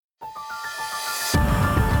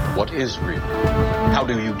What is real? How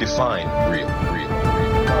do you define real?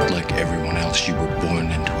 Like everyone else, you were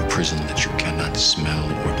born into a prison that you cannot smell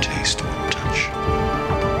or taste or touch.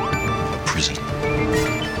 A prison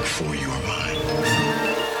for your mind.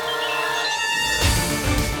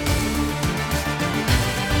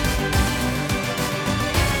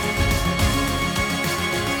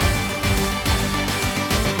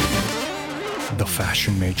 The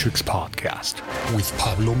Fashion Matrix Podcast with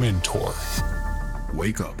Pablo Mentor.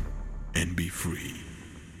 Wake up and be free.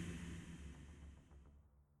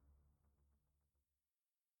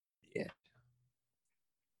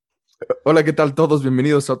 Hola, ¿qué tal todos?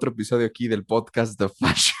 Bienvenidos a otro episodio aquí del podcast The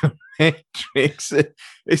Fashion Matrix.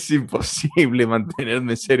 Es imposible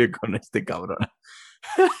mantenerme serio con este cabrón.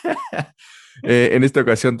 En esta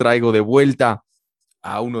ocasión traigo de vuelta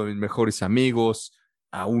a uno de mis mejores amigos,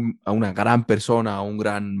 a una gran persona, a un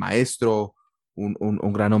gran maestro,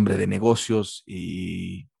 un gran hombre de negocios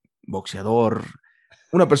y boxeador.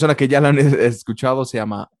 Una persona que ya la han escuchado, se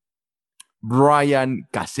llama Brian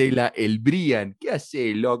Casella, el Brian. ¿Qué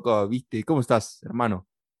hace, loco? ¿Viste? ¿Cómo estás, hermano?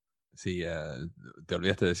 Sí, te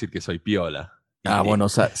olvidaste de decir que soy piola. Bueno,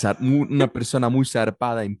 una persona muy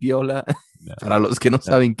zarpada en piola. No, Para los que no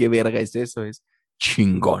saben qué verga es eso, es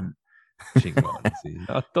chingón. chingón, sí.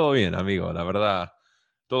 No, todo bien, amigo. La verdad,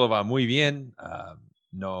 todo va muy bien.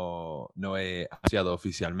 No he anunciado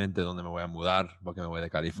oficialmente dónde me voy a mudar, porque me voy de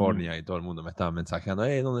California y todo el mundo me estaba mensajeando,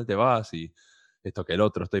 ¿dónde te vas? Y esto que el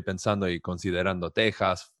otro. Estoy pensando y considerando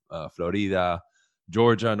Texas, Florida,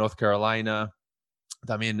 Georgia, North Carolina.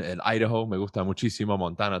 También el Idaho me gusta muchísimo.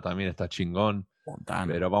 Montana también está chingón.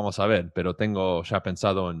 Montana. Pero vamos a ver. Pero tengo ya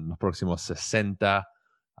pensado en los próximos 60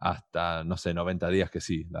 hasta, no sé, 90 días que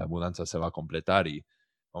sí, la mudanza se va a completar y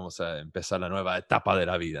vamos a empezar la nueva etapa de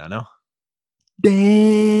la vida, ¿no?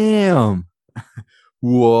 Damn.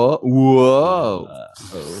 Wow.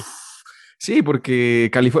 Sí, porque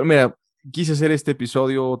California, mira, quise hacer este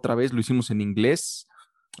episodio otra vez, lo hicimos en inglés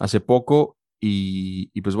hace poco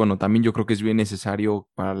y pues bueno, también yo creo que es bien necesario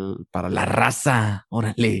para la raza,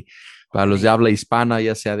 órale, para los de habla hispana,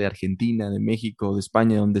 ya sea de Argentina, de México, de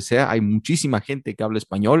España, donde sea, hay muchísima gente que habla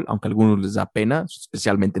español, aunque a algunos les da pena,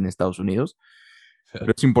 especialmente en Estados Unidos.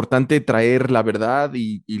 Pero es importante traer la verdad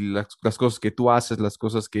y las cosas que tú haces, las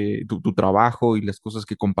cosas que tu trabajo y las cosas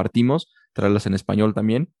que compartimos, traerlas en español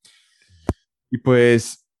también. Y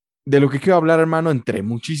pues de lo que quiero hablar, hermano, entre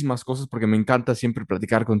muchísimas cosas, porque me encanta siempre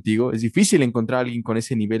platicar contigo. Es difícil encontrar a alguien con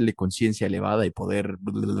ese nivel de conciencia elevada y poder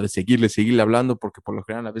seguirle hablando, porque por lo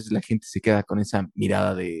general a veces la gente se queda con esa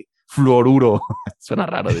mirada de fluoruro. Suena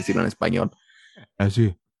raro decirlo en español.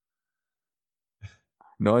 Así.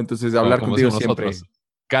 ¿No? Entonces, hablar Como contigo decimos siempre. nosotros,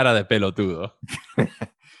 cara de pelotudo.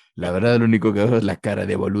 La verdad, lo único que veo es la cara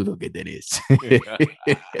de boludo que tenés.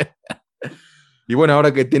 Y bueno,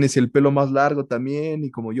 ahora que tienes el pelo más largo también,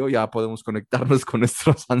 y como yo, ya podemos conectarnos con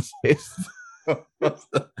nuestros ancestros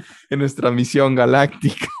en nuestra misión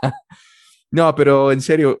galáctica. No, pero en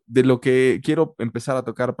serio, de lo que quiero empezar a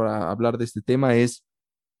tocar para hablar de este tema es,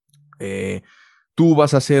 tú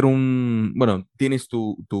vas a hacer tienes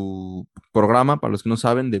tu programa, para los que no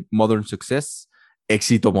saben, de Modern Success,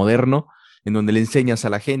 éxito moderno, en donde le enseñas a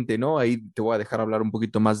la gente, ¿no? Ahí te voy a dejar hablar un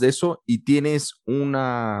poquito más de eso. Y tienes un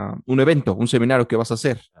evento, un seminario que vas a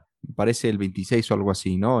hacer, me parece el 26 o algo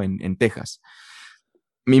así, ¿no? En Texas.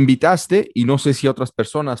 Me invitaste y no sé si otras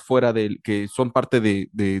personas fuera que son parte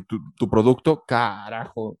de tu producto,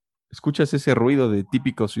 carajo, ¿escuchas ese ruido de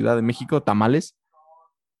típico Ciudad de México, tamales?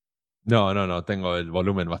 No, tengo el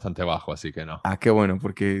volumen bastante bajo, así que no. Ah, qué bueno,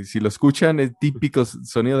 porque si lo escuchan, el típico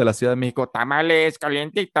sonido de la Ciudad de México, tamales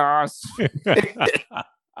calientitos.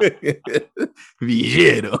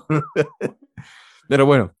 Villero. Pero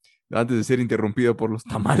bueno, antes de ser interrumpido por los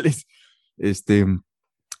tamales,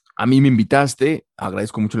 a mí me invitaste,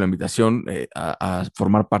 agradezco mucho la invitación a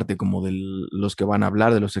formar parte como de los que van a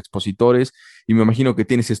hablar, de los expositores, y me imagino que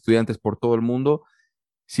tienes estudiantes por todo el mundo.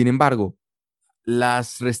 Sin embargo,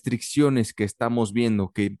 las restricciones que estamos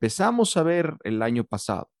viendo, que empezamos a ver el año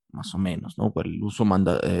pasado, más o menos, ¿no? Por el uso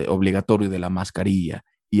obligatorio de la mascarilla.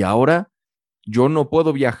 Y ahora yo no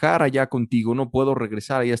puedo viajar allá contigo, no puedo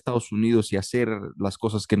regresar allá a Estados Unidos y hacer las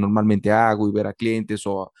cosas que normalmente hago y ver a clientes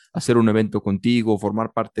o hacer un evento contigo,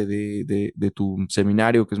 formar parte de tu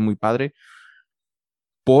seminario, que es muy padre,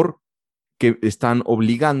 porque están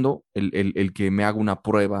obligando el que me haga una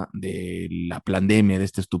prueba de la pandemia, de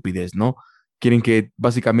esta estupidez, ¿no? Quieren que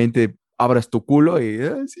básicamente abras tu culo y,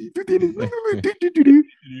 sí, tú tienes.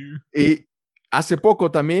 Y hace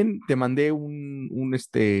poco también te mandé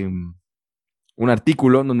un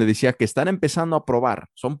artículo donde decía que están empezando a probar,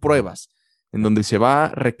 son pruebas, en donde se va a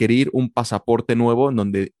requerir un pasaporte nuevo en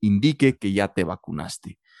donde indique que ya te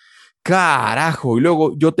vacunaste. Carajo, y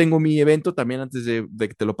luego yo tengo mi evento también antes de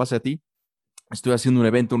que te lo pase a ti. Estoy haciendo un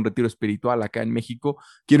evento, un retiro espiritual acá en México.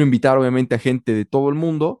 Quiero invitar obviamente a gente de todo el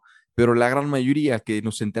mundo, pero la gran mayoría que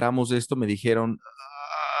nos enteramos de esto me dijeron,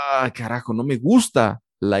 carajo, no me gusta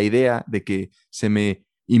la idea de que se me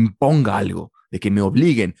imponga algo, de que me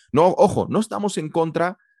obliguen. No, ojo, no estamos en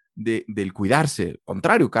contra del cuidarse.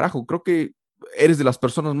 Contrario, carajo, creo que eres de las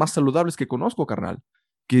personas más saludables que conozco, carnal,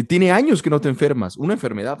 que tiene años que no te enfermas, una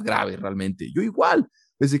enfermedad grave realmente. Yo igual,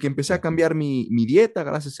 desde que empecé a cambiar mi dieta,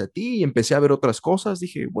 gracias a ti, y empecé a ver otras cosas,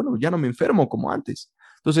 dije, bueno, ya no me enfermo como antes.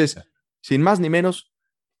 Entonces, sin más ni menos,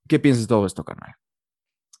 ¿qué piensas de todo esto, carnal?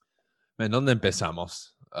 ¿En dónde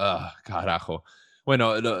empezamos? Carajo.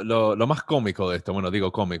 Bueno, lo más cómico de esto, bueno,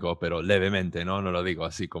 digo cómico, pero levemente, ¿no? No lo digo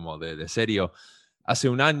así como de serio. Hace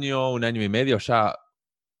un año y medio ya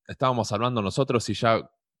estábamos hablando nosotros y ya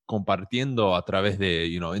compartiendo a través de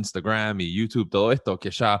Instagram y YouTube todo esto,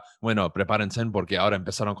 que ya, bueno, prepárense porque ahora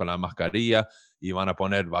empezaron con la mascarilla y van a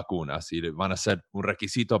poner vacunas y van a hacer un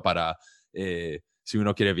requisito para, si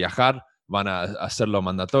uno quiere viajar, van a hacerlo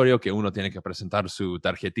mandatorio, que uno tiene que presentar su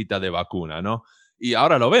tarjetita de vacuna, ¿no? Y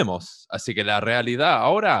ahora lo vemos. Así que la realidad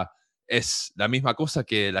ahora es la misma cosa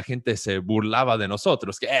que la gente se burlaba de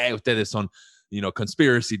nosotros, que ustedes son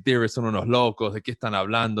conspiracy theorists, son unos locos, ¿de qué están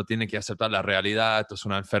hablando? Tienen que aceptar la realidad, esto es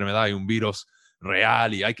una enfermedad y un virus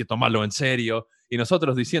real y hay que tomarlo en serio. Y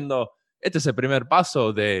nosotros diciendo, este es el primer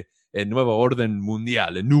paso del nuevo orden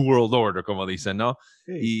mundial, el New World Order, como dicen, ¿no?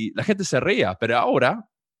 Sí. Y la gente se reía, pero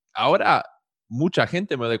ahora mucha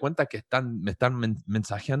gente me doy cuenta que me están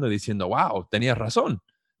mensajeando y diciendo, wow, tenías razón,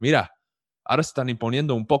 mira, ahora se están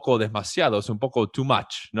imponiendo un poco demasiado, es un poco too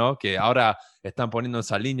much, ¿no? Que ahora están poniendo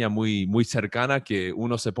esa línea muy, muy cercana que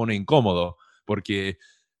uno se pone incómodo, porque,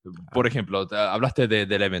 por ejemplo, hablaste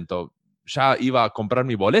del evento, ya iba a comprar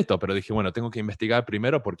mi boleto, pero dije, bueno, tengo que investigar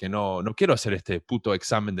primero porque no quiero hacer este puto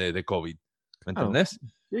examen de COVID, ¿me entendés?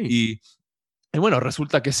 Sí. Y bueno,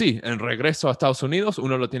 resulta que sí, en regreso a Estados Unidos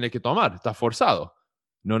uno lo tiene que tomar, está forzado.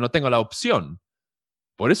 No tengo la opción.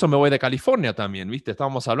 Por eso me voy de California también, ¿viste?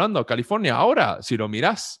 Estábamos hablando, California ahora, si lo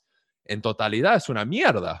mirás, en totalidad es una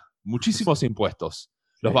mierda. Muchísimos impuestos.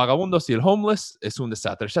 Los vagabundos y el homeless es un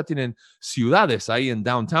desastre. Ya tienen ciudades ahí en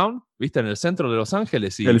downtown, ¿viste? En el centro de Los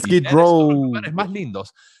Ángeles. Y el Skid Row. Los lugares más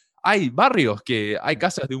lindos. Hay barrios que hay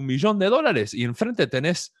casas de $1 millón y enfrente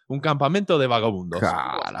tenés un campamento de vagabundos.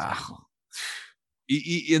 Carajo.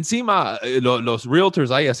 Y encima los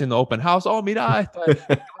realtors ahí haciendo open house, mira, este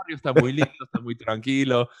barrio está muy lindo, está muy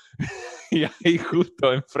tranquilo. Y ahí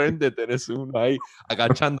justo enfrente tenés uno ahí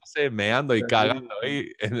agachándose, meando y cagando ahí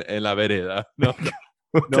en la vereda. No,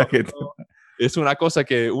 es una cosa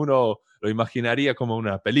que uno lo imaginaría como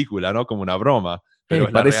una película, ¿no? Como una broma. Pero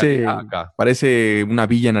es la realidad acá. Parece una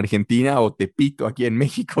villa en Argentina o Tepito aquí en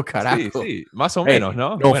México, carajo. Sí, más o menos,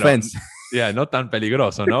 ¿no? No offense. No tan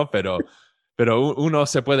peligroso, ¿no? Pero uno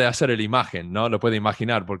se puede hacer la imagen, ¿no? Lo puede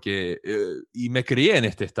imaginar porque... y me crié en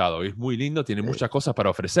este estado. Es muy lindo, tiene muchas cosas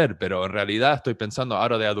para ofrecer, pero en realidad estoy pensando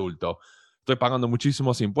ahora de adulto. Estoy pagando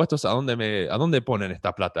muchísimos impuestos. ¿A dónde ponen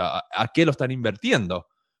esta plata? ¿A qué lo están invirtiendo?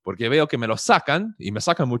 Porque veo que me lo sacan y me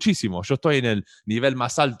sacan muchísimo. Yo estoy en el nivel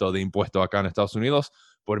más alto de impuestos acá en Estados Unidos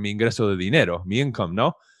por mi ingreso de dinero, mi income,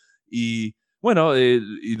 ¿no? Y bueno,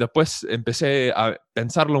 y después empecé a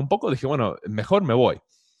pensarlo un poco. Dije, bueno, mejor me voy.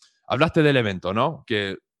 Hablaste del evento, ¿no?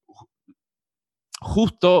 Que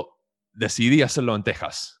justo decidí hacerlo en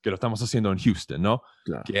Texas, que lo estamos haciendo en Houston, ¿no?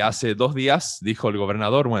 Claro. Que hace 2 días dijo el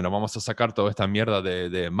gobernador, bueno, vamos a sacar toda esta mierda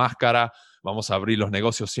de máscara, vamos a abrir los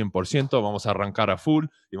negocios 100%, vamos a arrancar a full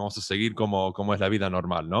y vamos a seguir como es la vida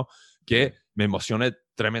normal, ¿no? Que me emocioné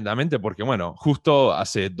tremendamente porque, bueno, justo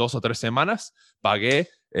hace 2 o 3 semanas pagué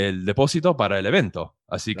el depósito para el evento,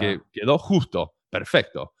 así que quedó justo,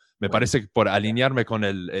 perfecto. Me parece que por alinearme con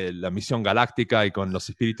la misión galáctica y con los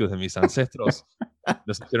espíritus de mis ancestros,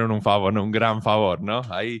 nos hicieron un favor, ¿no? Un gran favor, ¿no?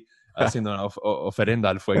 Ahí haciendo una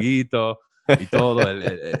ofrenda al fueguito y todo,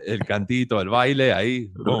 el cantito, el baile,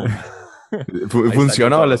 ahí, boom.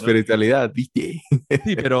 Funcionó todo, la ¿no? espiritualidad, ¿viste?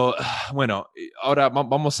 Sí, pero bueno, ahora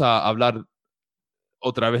vamos a hablar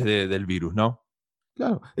otra vez del virus, ¿no?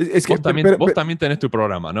 Claro. Es que, vos también tenés tu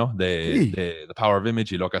programa, ¿no? De The Power of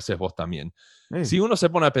Image y lo que haces vos también. Sí. Si uno se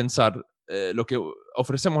pone a pensar, lo que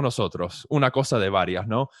ofrecemos nosotros, una cosa de varias,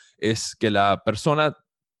 ¿no? Es que la persona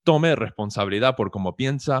tome responsabilidad por cómo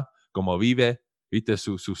piensa, cómo vive, ¿viste?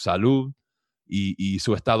 Su salud y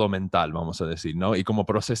su estado mental, vamos a decir, ¿no? Y cómo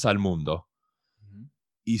procesa el mundo.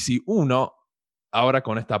 Y si uno, ahora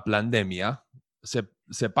con esta pandemia,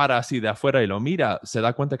 se para así de afuera y lo mira, se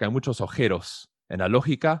da cuenta que hay muchos agujeros en la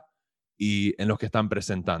lógica y en los que están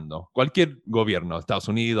presentando. Cualquier gobierno, Estados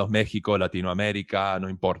Unidos, México, Latinoamérica, no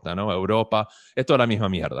importa, ¿no? Europa, es toda la misma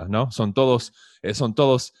mierda, ¿no? Son todos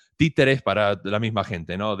títeres para la misma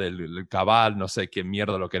gente, ¿no? Del cabal, no sé qué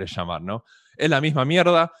mierda lo querés llamar, ¿no? Es la misma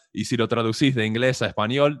mierda y si lo traducís de inglés a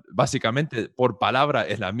español, básicamente por palabra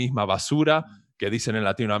es la misma basura que dicen en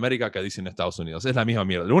Latinoamérica que dicen en Estados Unidos. Es la misma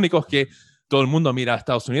mierda. Lo único es que todo el mundo mira a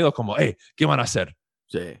Estados Unidos como, ¿qué van a hacer?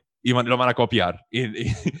 Sí. Y lo van a copiar. Y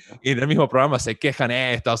en el mismo programa se quejan,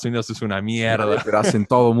 Estados Unidos es una mierda. Pero hacen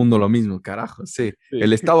todo el mundo lo mismo, carajo. Sí. Sí.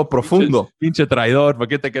 El estado profundo. Pinche traidor, ¿por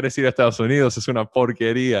qué te quieres ir a Estados Unidos? Es una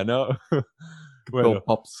porquería, ¿no? Bueno,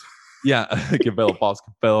 Pops. Ya, qué pedo Pops,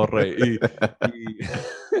 qué pedo Rey.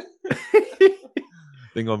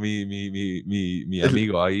 Tengo mi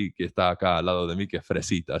amigo ahí que está acá al lado de mí, que es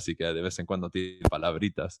Fresita, así que de vez en cuando tiene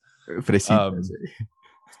palabritas. Fresita,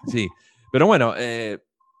 sí. Pero bueno,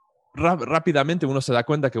 rápidamente uno se da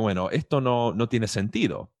cuenta que, bueno, esto no tiene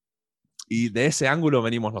sentido. Y de ese ángulo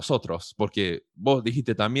venimos nosotros, porque vos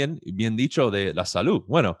dijiste también, bien dicho, de la salud.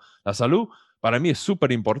 Bueno, la salud para mí es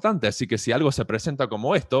súper importante, así que si algo se presenta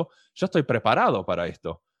como esto, yo estoy preparado para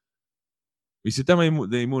esto. Mi sistema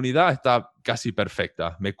de inmunidad está casi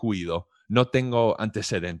perfecta, me cuido, no tengo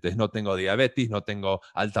antecedentes, no tengo diabetes, no tengo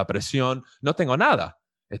alta presión, no tengo nada.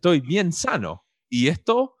 Estoy bien sano. Y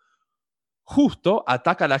esto justo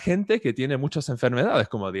ataca a la gente que tiene muchas enfermedades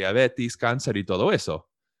como diabetes, cáncer y todo eso.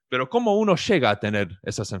 Pero ¿cómo uno llega a tener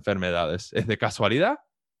esas enfermedades? ¿Es de casualidad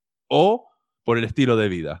o por el estilo de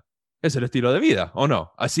vida? Es el estilo de vida, ¿o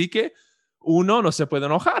no? Así que uno no se puede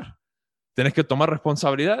enojar. Tenés que tomar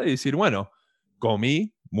responsabilidad y decir, bueno,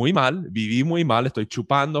 comí muy mal, viví muy mal, estoy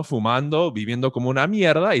chupando, fumando, viviendo como una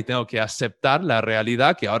mierda y tengo que aceptar la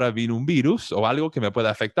realidad que ahora viene un virus o algo que me puede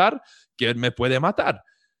afectar, que me puede matar.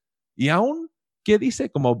 Y aún, ¿qué dice?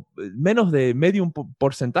 Como menos de medio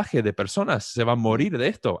porcentaje de personas se van a morir de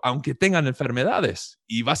esto, aunque tengan enfermedades.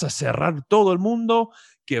 Y vas a cerrar todo el mundo,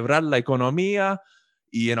 quebrar la economía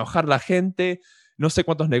y enojar a la gente. No sé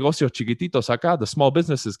cuántos negocios chiquititos acá, de small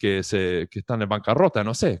businesses que están en bancarrota,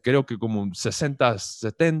 no sé, creo que como un 60,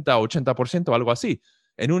 70, 80%, algo así.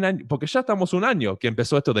 En un año, porque ya estamos un año que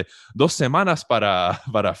empezó esto de 2 semanas para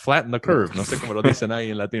flatten the curve, no sé cómo lo dicen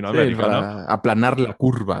ahí en Latinoamérica, sí, ¿no? Aplanar la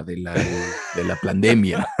curva de la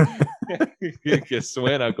pandemia. que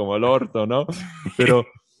suena como el orto, ¿no? Pero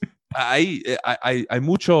hay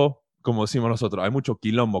mucho, como decimos nosotros, hay mucho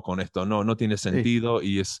quilombo con esto, no tiene sentido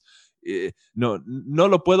y es, no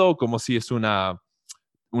lo puedo como si es una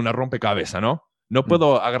rompecabezas, ¿no? No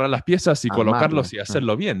puedo agarrar las piezas y colocarlos y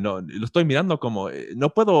hacerlo bien. No, lo estoy mirando como,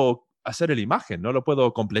 no puedo hacer la imagen, no lo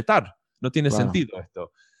puedo completar. No tiene sentido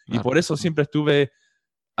esto. Y por eso siempre estuve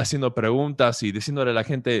haciendo preguntas y diciéndole a la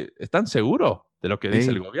gente, ¿están seguros de lo que dice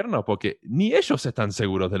el gobierno? Porque ni ellos están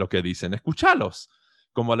seguros de lo que dicen. Escúchalos.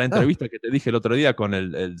 Como la entrevista que te dije el otro día con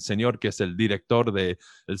el señor que es el director del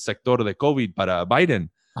sector de COVID para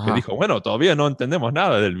Biden, que dijo, bueno, todavía no entendemos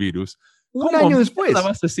nada del virus. Un año después. ¿Cómo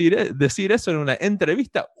vas a decir eso en una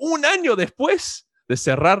entrevista un año después de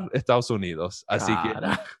cerrar Estados Unidos? Así que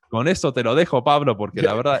con eso te lo dejo, Pablo, porque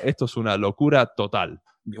la verdad esto es una locura total.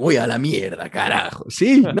 Me voy a la mierda, carajo.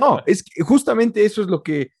 Sí, no, es que justamente eso es lo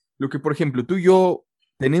que, por ejemplo, tú y yo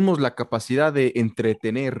tenemos la capacidad de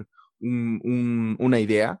entretener una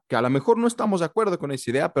idea, que a lo mejor no estamos de acuerdo con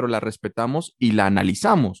esa idea, pero la respetamos y la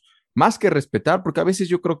analizamos. Más que respetar, porque a veces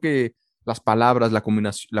yo creo que las palabras, la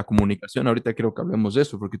comunicación, ahorita creo que hablemos de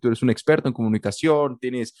eso, porque tú eres un experto en comunicación,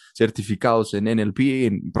 tienes certificados en NLP,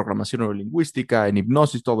 en programación neurolingüística, en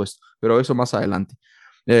hipnosis, todo esto, pero eso más adelante.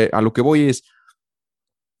 A lo que voy es,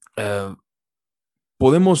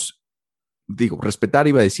 podemos, respetar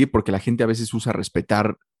iba a decir, porque la gente a veces usa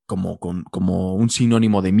respetar como un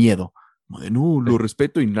sinónimo de miedo, como de no, lo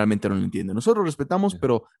respeto y realmente no lo entiende. Nosotros respetamos,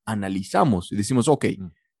 pero analizamos y decimos, ok,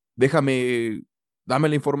 dame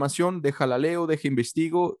la información, déjala leo,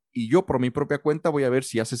 investigo y yo por mi propia cuenta voy a ver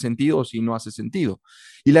si hace sentido o si no hace sentido.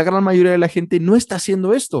 Y la gran mayoría de la gente no está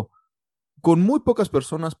haciendo esto. Con muy pocas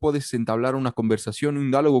personas puedes entablar una conversación,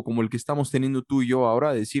 un diálogo como el que estamos teniendo tú y yo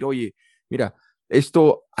ahora, de decir, oye, mira,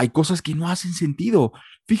 hay cosas que no hacen sentido.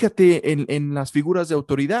 Fíjate en las figuras de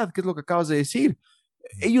autoridad, ¿qué es lo que acabas de decir?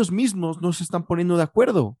 Ellos mismos no se están poniendo de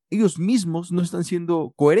acuerdo, ellos mismos no están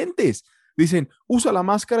siendo coherentes. Dicen, usa la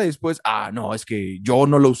máscara y después, no, es que yo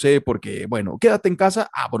no lo usé porque, bueno, quédate en casa,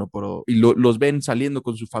 bueno, pero, y los ven saliendo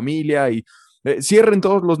con su familia y cierren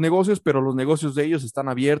todos los negocios, pero los negocios de ellos están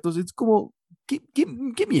abiertos. Es como,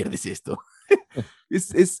 ¿qué mierda es esto?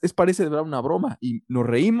 Parece de verdad una broma y nos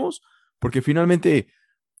reímos porque finalmente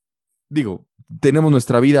digo, tenemos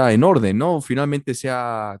nuestra vida en orden, ¿no? Finalmente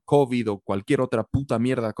sea COVID o cualquier otra puta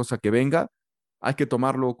mierda, cosa que venga, hay que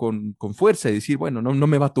tomarlo con fuerza y decir, bueno, no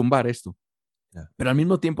me va a tumbar esto. Yeah. Pero al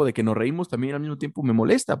mismo tiempo de que nos reímos, también al mismo tiempo me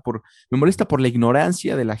molesta por la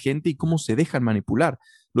ignorancia de la gente y cómo se dejan manipular.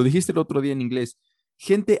 Lo dijiste el otro día en inglés,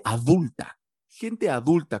 gente adulta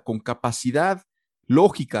con capacidad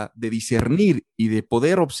lógica de discernir y de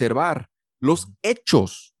poder observar los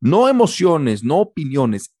hechos, no emociones, no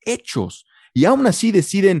opiniones, hechos. Y aún así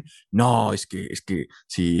deciden, no, es que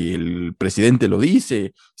si el presidente lo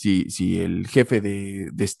dice, si el jefe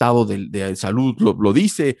de Estado de salud lo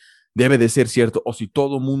dice, debe de ser cierto, o si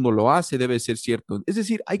todo mundo lo hace, debe de ser cierto. Es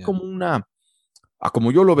decir, hay como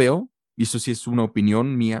como yo lo veo, y eso sí es una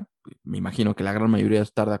opinión mía, me imagino que la gran mayoría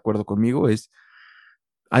está de acuerdo conmigo,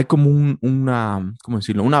 hay como ¿cómo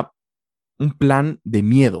decirlo? Un plan de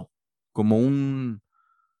miedo, como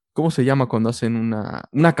 ¿cómo se llama cuando hacen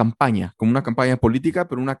una campaña, como una campaña política,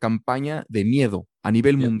 pero una campaña de miedo a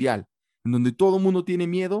nivel mundial, en donde todo el mundo tiene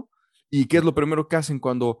miedo? ¿Y qué es lo primero que hacen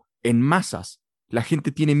cuando en masas la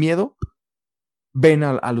gente tiene miedo? Ven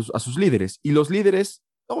a sus líderes. Y los líderes,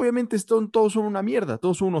 obviamente, todos son una mierda,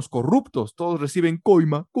 todos son unos corruptos, todos reciben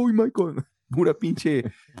coima, pura pinche,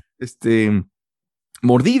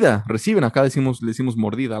 mordida, reciben, acá le decimos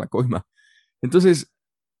mordida a la coima. Entonces,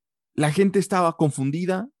 la gente estaba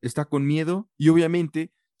confundida, está con miedo y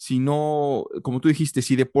obviamente, si no, como tú dijiste,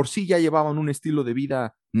 si de por sí ya llevaban un estilo de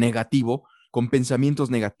vida negativo, con pensamientos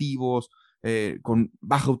negativos, con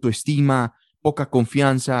baja autoestima, poca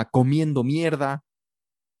confianza, comiendo mierda,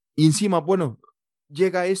 y encima, bueno,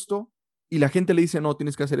 llega esto y la gente le dice, no,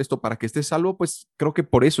 tienes que hacer esto para que estés salvo, pues creo que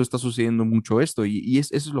por eso está sucediendo mucho esto y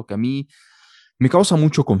eso es lo que a mí me causa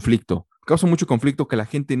mucho conflicto. Me causa mucho conflicto que la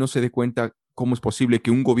gente no se dé cuenta cómo es posible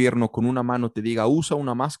que un gobierno con una mano te diga, usa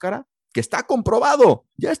una máscara, que está comprobado,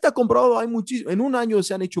 ya está comprobado. En un año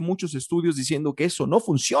se han hecho muchos estudios diciendo que eso no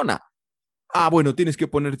funciona. Ah, bueno, tienes que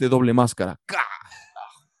ponerte doble máscara.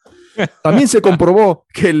 También se comprobó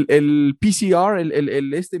que el PCR,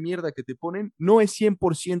 este mierda que te ponen, no es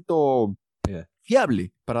 100%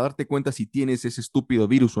 fiable para darte cuenta si tienes ese estúpido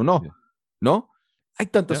virus o no, ¿no? Hay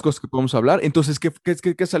tantas cosas que podemos hablar. Entonces,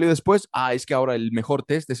 ¿qué salió después? Ah, es que ahora el mejor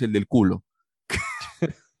test es el del culo.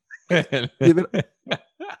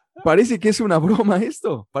 Parece que es una broma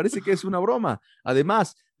esto. Parece que es una broma.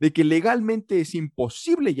 Además de que legalmente es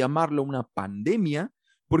imposible llamarlo una pandemia,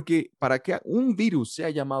 porque para que un virus sea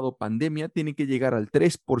llamado pandemia, tiene que llegar al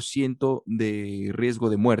 3% de riesgo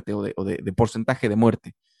de muerte o de porcentaje de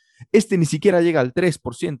muerte. Ni siquiera llega al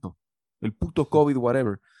 3%. El puto COVID,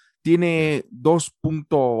 whatever. Tiene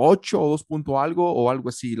 2.8 o 2 algo o algo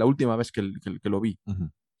así, la última vez que lo vi.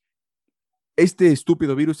 Este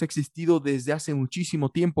estúpido virus ha existido desde hace muchísimo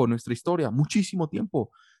tiempo en nuestra historia, muchísimo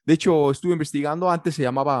tiempo. De hecho, estuve investigando, antes se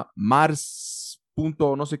llamaba Mars.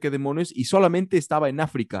 No sé qué demonios, y solamente estaba en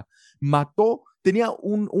África. Tenía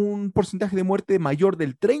un porcentaje de muerte mayor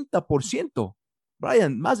del 30%.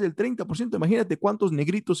 Brian, más del 30%. Imagínate cuántos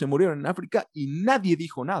negritos se murieron en África y nadie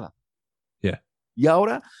dijo nada. Yeah. Y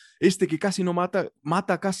ahora, que casi no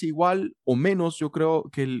mata casi igual o menos, yo creo,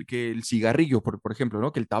 que el cigarrillo, por ejemplo,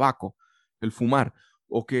 ¿no? Que el tabaco, el fumar,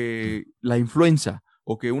 o que la influenza,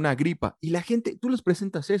 o que una gripa. Y la gente, tú les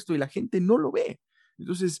presentas esto y la gente no lo ve.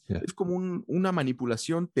 Entonces, es como una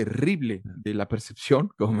manipulación terrible de la percepción,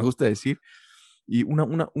 como me gusta decir, y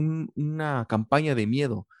una campaña de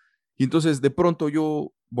miedo. Y entonces, de pronto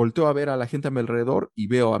yo volteo a ver a la gente a mi alrededor y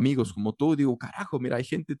veo amigos como tú, digo, carajo, mira, hay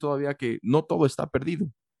gente todavía que no todo está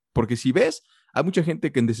perdido. Porque si ves, hay mucha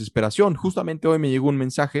gente que en desesperación, justamente hoy me llegó un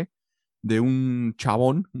mensaje de un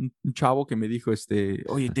chabón, un chavo que me dijo,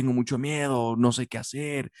 oye, tengo mucho miedo, no sé qué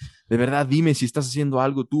hacer, de verdad, dime si estás haciendo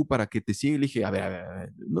algo tú para que te siga. Le dije, a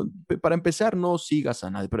ver, no, para empezar, no sigas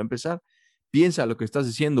a nadie, para empezar, piensa lo que estás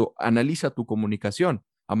diciendo, analiza tu comunicación,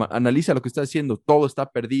 analiza lo que estás diciendo, todo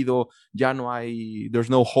está perdido, ya no hay,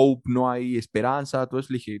 there's no hope, no hay esperanza.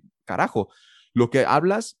 Entonces le dije, carajo, lo que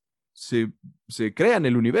hablas se crea en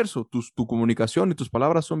el universo, tu comunicación y tus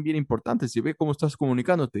palabras son bien importantes, y ve cómo estás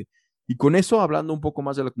comunicándote. Y con eso, hablando un poco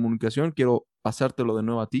más de la comunicación, quiero pasártelo de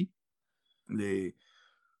nuevo a ti, de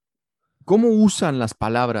cómo usan las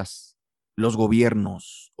palabras los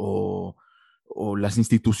gobiernos o las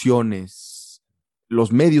instituciones,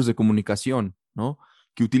 los medios de comunicación, ¿no?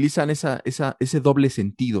 Que utilizan ese doble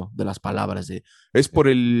sentido de las palabras, es por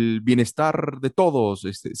el bienestar de todos,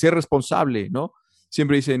 ser responsable, ¿no?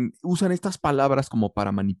 Siempre usan estas palabras como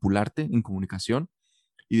para manipularte en comunicación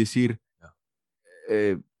y decir,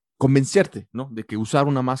 convencerte, ¿no? De que usar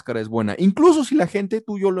una máscara es buena. Incluso si la gente,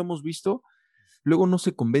 tú y yo lo hemos visto, luego no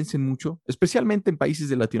se convencen mucho, especialmente en países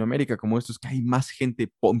de Latinoamérica como estos, que hay más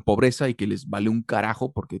gente en pobreza y que les vale un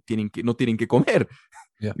carajo porque no tienen que comer.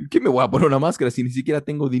 Yeah. ¿Qué me voy a poner una máscara si ni siquiera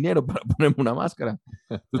tengo dinero para ponerme una máscara?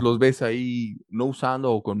 Entonces los ves ahí no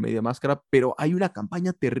usando o con media máscara, pero hay una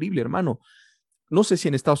campaña terrible, hermano. No sé si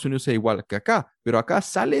en Estados Unidos es igual que acá, pero acá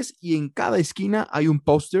sales y en cada esquina hay un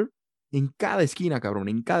póster, en cada esquina, cabrón,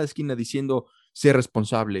 en cada esquina diciendo, sé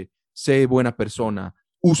responsable, sé buena persona,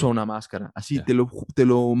 usa una máscara. Así Yeah. te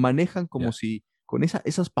lo manejan como Yeah. si con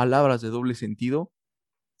esas palabras de doble sentido.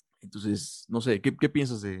 Entonces, no sé, ¿qué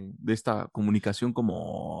piensas de esta comunicación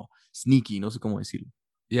como sneaky? No sé cómo decirlo.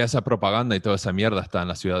 Y esa propaganda y toda esa mierda está en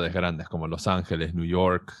las ciudades grandes como Los Ángeles, New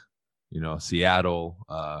York, Seattle,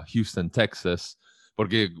 Houston, Texas.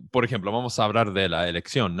 Porque, por ejemplo, vamos a hablar de la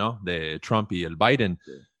elección, ¿no? De Trump y el Biden.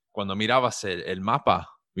 Sí. Cuando mirabas el mapa,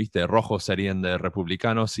 ¿viste? Rojo serían de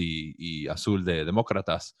republicanos y azul de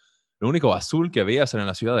demócratas. Lo único azul que veías eran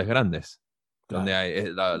las ciudades grandes, claro,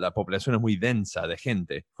 donde la población es muy densa de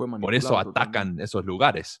gente. Por eso atacan totalmente esos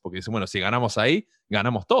lugares. Porque dicen, bueno, si ganamos ahí,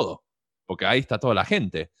 ganamos todo. Porque ahí está toda la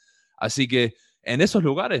gente. Así que en esos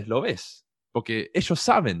lugares lo ves. Porque ellos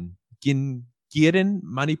saben quién quieren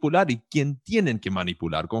manipular y quién tienen que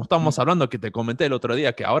manipular. Como estábamos hablando, que te comenté el otro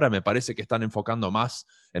día, que ahora me parece que están enfocando más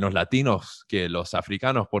en los latinos que los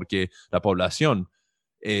africanos, porque la población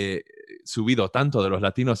subido tanto de los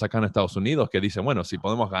latinos acá en Estados Unidos, que dicen, bueno, si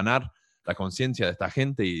podemos ganar la conciencia de esta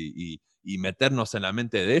gente y meternos en la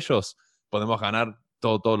mente de ellos, podemos ganar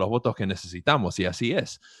todos los votos que necesitamos, y así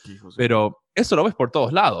es. Pero eso lo ves por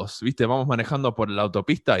todos lados, ¿viste? Vamos manejando por la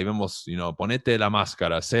autopista y vemos, ponete la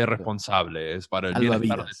máscara, sé responsable, es para el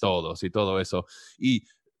bienestar de todos y todo eso. Y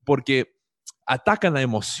porque atacan la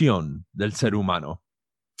emoción del ser humano.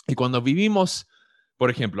 Y cuando vivimos, por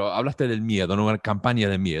ejemplo, hablaste del miedo, ¿no? Una campaña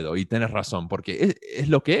de miedo, y tienes razón, porque es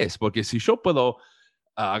lo que es. Porque si yo puedo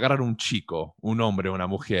agarrar un chico, un hombre, una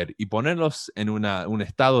mujer, y ponerlos en un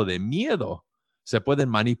estado de miedo, se pueden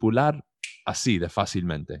manipular así de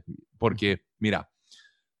fácilmente. Porque, mira,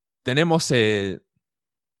 tenemos,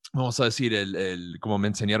 vamos a decir, como me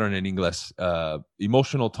enseñaron en inglés,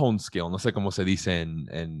 emotional tone scale, no sé cómo se dice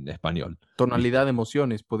en español. Tonalidad de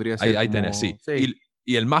emociones podría ser. Ahí tenés, sí.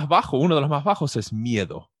 Y el más bajo, uno de los más bajos es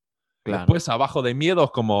miedo. Claro. Después, abajo de miedo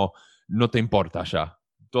es como, no te importa ya.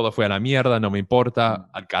 Todo fue a la mierda, no me importa,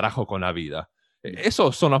 al carajo con la vida.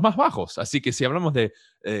 Esos son los más bajos. Así que si hablamos de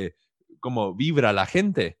cómo vibra la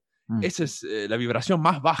gente, esa es la vibración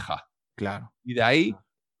más baja. Claro. Y de ahí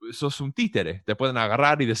sos un títere. Te pueden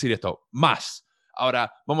agarrar y decir esto, más.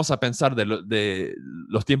 Ahora, vamos a pensar de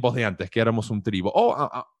los tiempos de antes, que éramos un tribu. O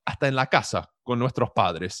hasta en la casa, con nuestros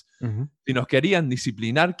padres. Si nos querían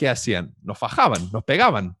disciplinar, ¿qué hacían? Nos fajaban, nos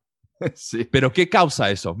pegaban. Sí. ¿Pero qué causa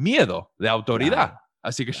eso? Miedo, de autoridad. Claro.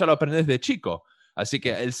 Así que ya lo aprendes de chico. Así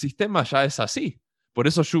que el sistema ya es así. Por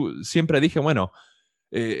eso yo siempre dije, bueno,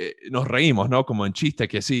 nos reímos, ¿no? Como en chiste,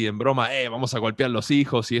 que sí, en broma, vamos a golpear los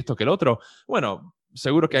hijos y esto que el otro. Bueno,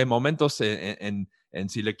 seguro que hay momentos en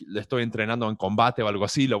si le estoy entrenando en combate o algo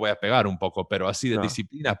así, lo voy a pegar un poco, pero así de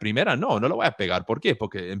disciplina primera, no lo voy a pegar. ¿Por qué?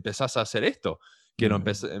 Porque empezás a hacer esto. Que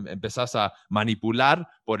empezás a manipular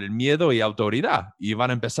por el miedo y autoridad, y van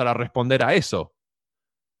a empezar a responder a eso.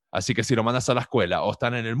 Así que si lo mandas a la escuela o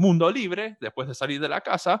están en el mundo libre, después de salir de la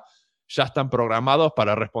casa, ya están programados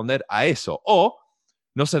para responder a eso. O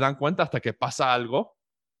no se dan cuenta hasta que pasa algo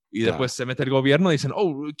y después se mete el gobierno y dicen,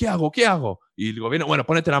 oh, ¿qué hago? ¿Qué hago? Y el gobierno, bueno,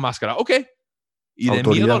 ponete la máscara. Ok. Y de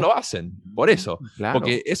miedo lo hacen. Por eso. Claro.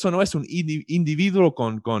 Porque eso no es un individuo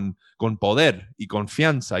con poder y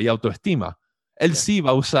confianza y autoestima. Él sí va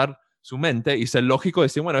a usar su mente y ser lógico y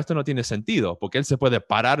decir, bueno, esto no tiene sentido, porque él se puede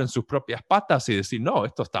parar en sus propias patas y decir, no,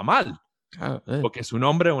 esto está mal. Porque es un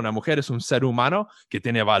hombre, una mujer, es un ser humano que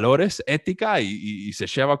tiene valores, ética y se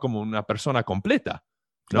lleva como una persona completa,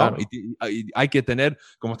 ¿no? Claro. Y hay que tener,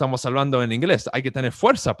 como estamos hablando en inglés, hay que tener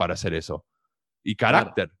fuerza para hacer eso. Y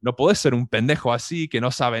carácter. Claro. No podés ser un pendejo así que no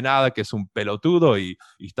sabe nada, que es un pelotudo y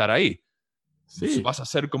estar ahí. Sí. Vas a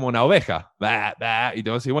ser como una oveja. Bah, bah, y te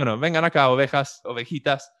vas a decir, bueno, vengan acá,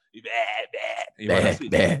 ovejitas. Y, bueno, así.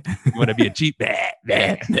 Bueno, bien cheap.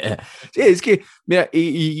 Sí, es que, mira,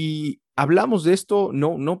 y hablamos de esto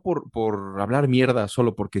no por hablar mierda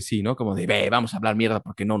solo porque sí, ¿no? Como de, vamos a hablar mierda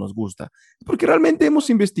porque no nos gusta. Porque realmente hemos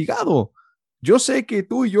investigado. Yo sé que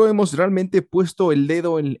tú y yo hemos realmente puesto el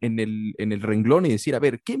dedo en el renglón y decir, a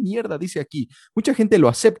ver, ¿qué mierda dice aquí? Mucha gente lo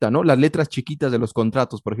acepta, ¿no? Las letras chiquitas de los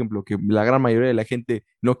contratos, por ejemplo, que la gran mayoría de la gente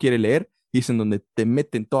no quiere leer, dicen donde te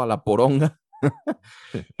meten toda la poronga.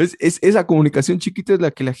 Esa comunicación chiquita es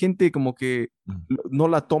la que la gente como que no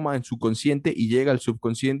la toma en su consciente y llega al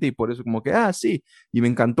subconsciente, y por eso como que, sí, y me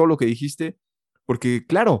encantó lo que dijiste, Porque,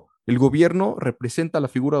 claro, el gobierno representa la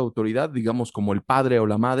figura de autoridad, digamos, como el padre o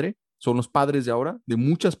la madre, son los padres de ahora, de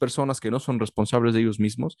muchas personas que no son responsables de ellos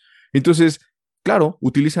mismos. Entonces, claro,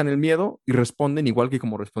 utilizan el miedo y responden igual que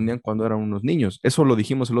como respondían cuando eran unos niños. Eso lo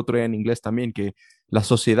dijimos el otro día en inglés también, que la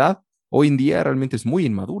sociedad hoy en día realmente es muy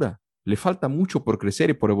inmadura. Le falta mucho por crecer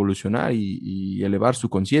y por evolucionar y elevar su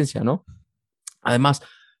conciencia, ¿no? Además,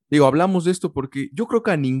 digo, hablamos de esto porque yo creo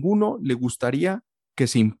que a ninguno le gustaría que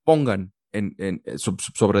se impongan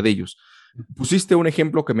sobre de ellos. Pusiste un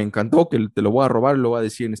ejemplo que me encantó, que te lo voy a robar, lo voy a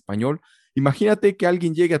decir en español. Imagínate que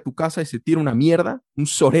alguien llegue a tu casa y se tira una mierda, un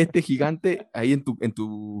sorete gigante ahí en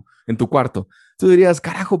tu cuarto. Tú dirías,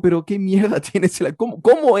 carajo, pero qué mierda tienes.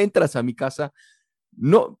 ¿Cómo entras a mi casa?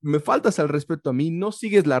 No, me faltas al respeto a mí, no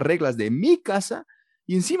sigues las reglas de mi casa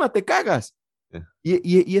y encima te cagas.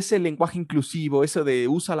 Y ese lenguaje inclusivo, eso de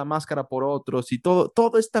usa la máscara por otros y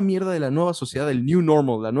toda esta mierda de la nueva sociedad, el new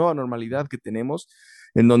normal, la nueva normalidad que tenemos,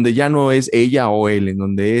 en donde ya no es ella o él, en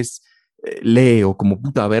donde es Leo, como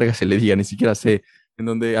puta verga se le diga, ni siquiera sé, en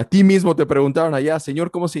donde a ti mismo te preguntaron allá,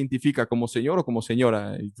 señor, ¿cómo se identifica? ¿Como señor o como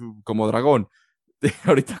señora? Y tú, como dragón.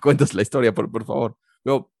 Ahorita cuentas la historia, por favor.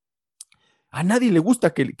 Pero a nadie le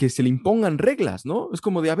gusta que se le impongan reglas, ¿no? Es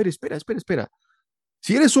como de, a ver, espera.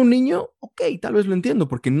 Si eres un niño, ok, tal vez lo entiendo,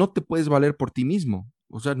 porque no te puedes valer por ti mismo.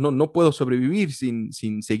 O sea, no puedo sobrevivir sin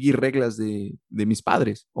seguir reglas de mis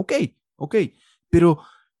padres. Ok. Pero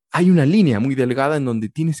hay una línea muy delgada en donde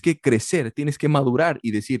tienes que crecer, tienes que madurar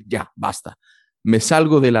y decir, ya, basta. Me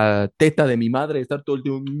salgo de la teta de mi madre, estar todo el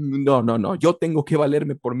tiempo, no. Yo tengo que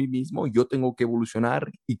valerme por mí mismo, yo tengo que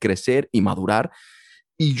evolucionar y crecer y madurar.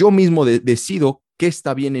 Y yo mismo decido qué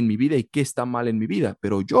está bien en mi vida y qué está mal en mi vida,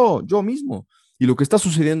 pero yo mismo. Y lo que está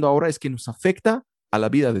sucediendo ahora es que nos afecta a la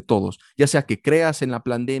vida de todos, ya sea que creas en la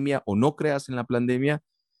pandemia o no creas en la pandemia,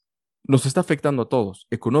 nos está afectando a todos,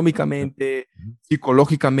 económicamente,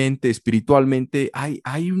 psicológicamente, espiritualmente.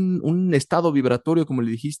 Hay un estado vibratorio, como le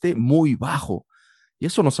dijiste, muy bajo. Y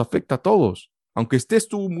eso nos afecta a todos. Aunque estés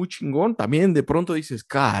tú muy chingón, también de pronto dices,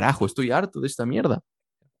 carajo, estoy harto de esta mierda.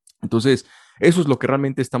 Entonces, eso es lo que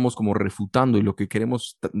realmente estamos como refutando y lo que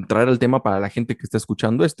queremos traer al tema para la gente que está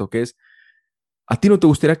escuchando esto, que es, ¿a ti no te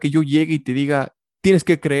gustaría que yo llegue y te diga, tienes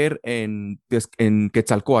que creer en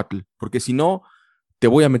Quetzalcóatl, porque si no, te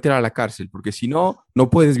voy a meter a la cárcel, porque si no, no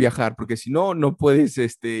puedes viajar, porque si no, no puedes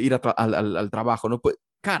ir al trabajo, no puedes,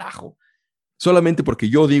 carajo. Solamente porque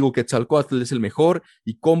yo digo que Quetzalcóatl es el mejor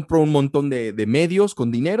y compro un montón de medios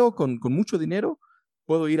con dinero, con mucho dinero,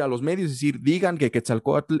 puedo ir a los medios y decir, digan que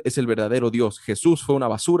Quetzalcóatl es el verdadero Dios. Jesús fue una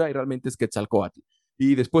basura y realmente es Quetzalcóatl.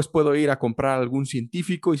 Y después puedo ir a comprar a algún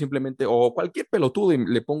científico y simplemente, o cualquier pelotudo, y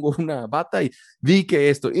le pongo una bata y di que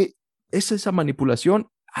esto. Y esa manipulación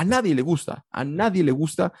a nadie le gusta. A nadie le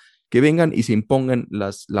gusta que vengan y se impongan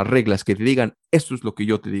las reglas, que te digan, esto es lo que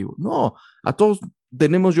yo te digo. No, a todos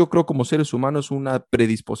tenemos, yo creo, como seres humanos, una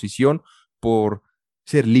predisposición por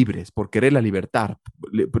ser libres, por querer la libertad,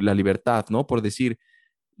 ¿no? Por decir,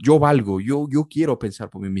 yo valgo, yo quiero pensar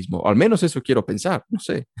por mí mismo. Al menos eso quiero pensar, no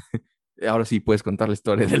sé. Ahora sí puedes contar la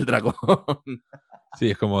historia del dragón.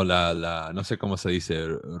 Sí, es como no sé cómo se dice,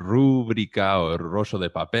 rúbrica o rollo de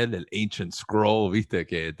papel, el Ancient Scroll, ¿viste?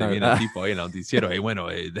 Que te viene el tipo ahí en el noticiero. Y bueno,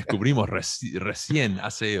 descubrimos recién,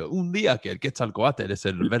 hace un día, que el Quetzalcóatl es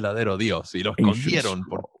el verdadero Dios. Y lo escondieron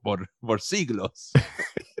por siglos.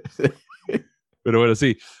 Pero bueno,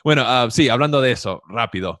 sí. Bueno, sí, hablando de eso,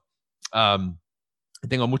 rápido.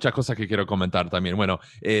 Tengo muchas cosas que quiero comentar también. Bueno,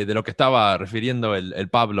 de lo que estaba refiriendo el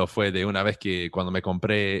Pablo fue de una vez que cuando me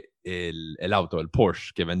compré el auto, el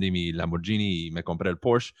Porsche, que vendí mi Lamborghini y me compré el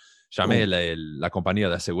Porsche, llamé la compañía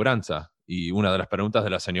de aseguranza y una de las preguntas de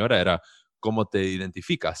la señora era, ¿cómo te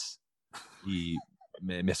identificas? Y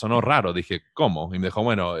me sonó raro, dije, ¿cómo? Y me dijo,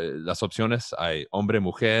 bueno, las opciones hay hombre,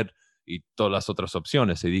 mujer y todas las otras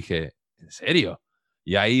opciones. Y dije, ¿en serio?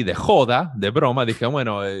 Y ahí de joda, de broma, dije,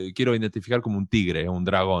 bueno, quiero identificar como un tigre, un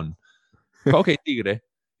dragón. Ok, tigre.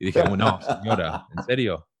 Y dije, no, señora, ¿en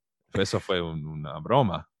serio? Eso fue una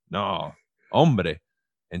broma. No, hombre,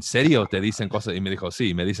 ¿en serio te dicen cosas? Y me dijo,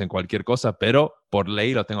 sí, me dicen cualquier cosa, pero por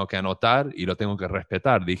ley lo tengo que anotar y lo tengo que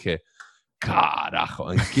respetar. Dije,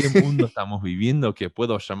 carajo, ¿en qué mundo estamos viviendo que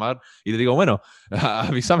puedo llamar? Y le digo, bueno,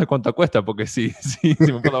 avísame cuánto cuesta, porque sí,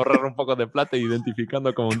 me puedo ahorrar un poco de plata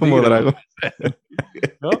identificando como un tigre. Dragón.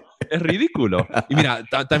 ¿No? Es ridículo. Y mira,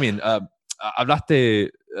 también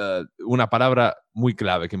hablaste una palabra muy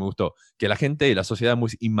clave que me gustó, que la gente y la sociedad es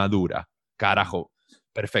muy inmadura. Carajo,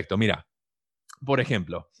 perfecto. Mira, por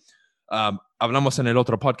ejemplo, hablamos en el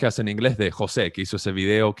otro podcast en inglés de José, que hizo ese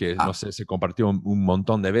video que, no sé, se compartió un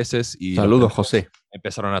montón de veces. Y Saludos, José.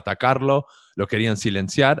 empezaron a atacarlo, lo querían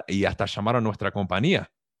silenciar y hasta llamaron a nuestra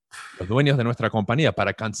compañía, los dueños de nuestra compañía,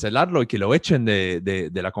 para cancelarlo y que lo echen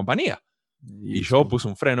de la compañía. Y yo puse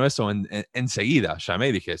un freno a eso enseguida. Llamé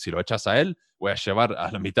y dije, si lo echas a él, voy a llevar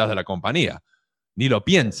a la mitad de la compañía. Ni lo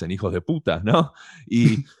piensen, hijos de puta, ¿no?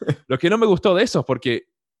 Y lo que no me gustó de eso es porque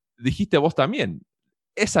dijiste vos también,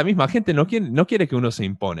 esa misma gente no quiere que uno se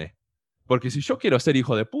impone. Porque si yo quiero ser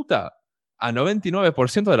hijo de puta, a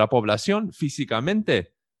 99% de la población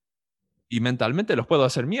físicamente y mentalmente los puedo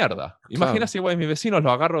hacer mierda. Imagina Claro. si voy a mis vecinos,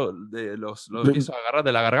 los agarro, los empiezo a agarrar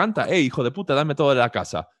de la garganta. Hey, hijo de puta, dame todo de la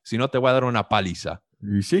casa. Si no, te voy a dar una paliza.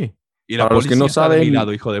 Y sí. Y la Para los que policía no está de mi saben,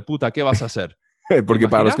 lado, hijo de puta, ¿qué vas a hacer? porque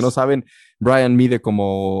para los que no imaginas? saben, Brian mide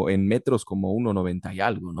como en metros como 1,90 y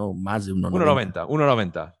algo, ¿no? Más de 1,90.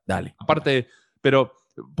 1,90. Dale. Aparte, pero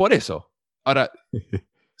por eso. Ahora,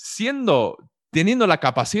 teniendo la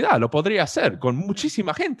capacidad, lo podría hacer con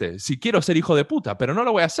muchísima gente. Si quiero ser hijo de puta, pero no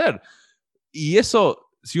lo voy a hacer. Y eso,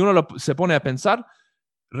 si uno se pone a pensar,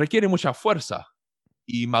 requiere mucha fuerza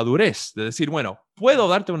y madurez de decir, bueno, puedo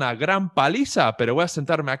darte una gran paliza, pero voy a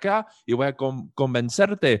sentarme acá y voy a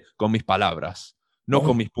convencerte con mis palabras, no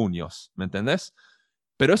con mis puños, ¿me entendés?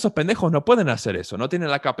 Pero esos pendejos no pueden hacer eso, no tienen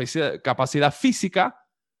la capacidad física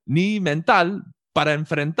ni mental para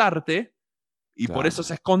enfrentarte. Y por eso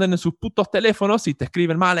se esconden en sus putos teléfonos y te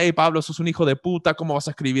escriben mal, hey Pablo, sos un hijo de puta, ¿cómo vas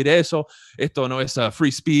a escribir eso? Esto no es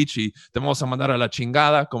free speech y te vamos a mandar a la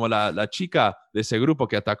chingada. Como la chica de ese grupo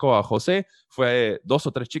que atacó a José, 2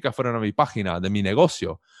 o 3 chicas fueron a mi página de mi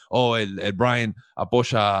negocio. O el Brian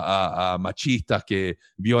apoya a machistas que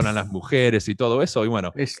violan a las mujeres y todo eso. Y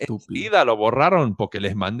bueno, enseguida lo borraron porque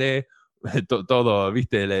les mandé todo,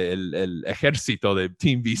 viste, el ejército de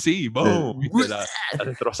Team VC, boom, viste, la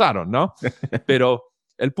destrozaron, ¿no? Pero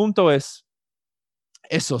el punto es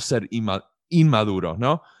eso, ser inmaduros,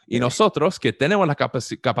 ¿no? Y nosotros que tenemos la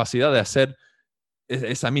capacidad de hacer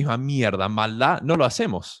esa misma mierda, maldad, no lo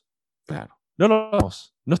hacemos. Claro. No lo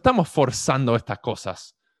hacemos. No estamos forzando estas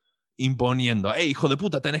cosas, imponiendo, hey, hijo de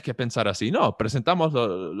puta, tenés que pensar así. No, presentamos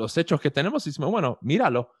los hechos que tenemos y decimos, bueno,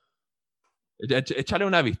 míralo. Échale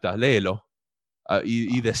una vista, léelo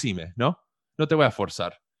y decime, ¿no? No te voy a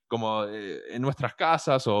forzar. Como en nuestras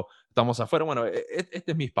casas o estamos afuera, bueno,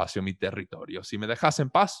 este es mi espacio, mi territorio. Si me dejas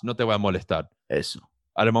en paz, no te voy a molestar. Eso.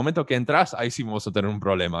 Al momento que entras, ahí sí vamos a tener un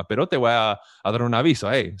problema. Pero te voy a dar un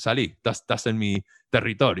aviso. Hey, salí, estás en mi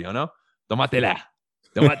territorio, ¿no? Tómatela,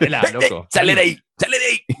 loco. ¡Sale de ahí! ¡Sale de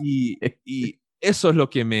ahí! Y eso es lo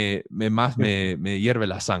que más me hierve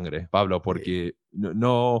la sangre, Pablo, porque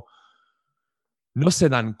no se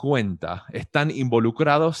dan cuenta, están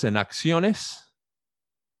involucrados en acciones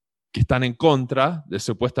que están en contra de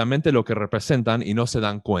supuestamente lo que representan y no se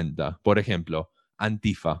dan cuenta. Por ejemplo,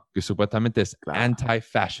 Antifa, que supuestamente es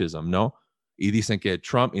anti-fascism, ¿no? Y dicen que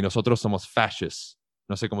Trump y nosotros somos fascists.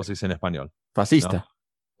 No sé cómo se dice en español. Fascista. ¿No?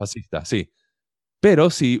 Fascista, sí. Pero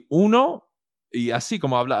si uno, y así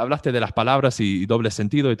como hablaste de las palabras y doble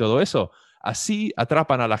sentido y todo eso, así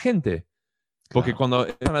atrapan a la gente. Porque cuando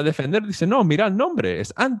van a defender, dicen, no, mira el nombre,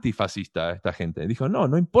 es antifascista esta gente. Dijo,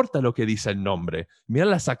 no importa lo que dice el nombre, mira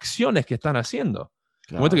las acciones que están haciendo.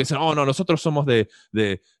 En el momento que dicen, oh, no, nosotros somos de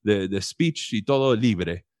speech y todo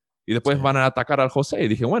libre. Y después van a atacar al José. Y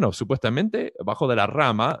dije, bueno, supuestamente, bajo de la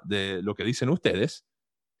rama de lo que dicen ustedes,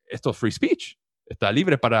 esto es free speech. Está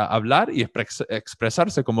libre para hablar y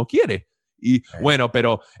expresarse como quiere. Y bueno,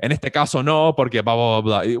 pero en este caso no, porque bla, bla,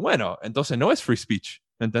 bla. Y bueno, entonces no es free speech,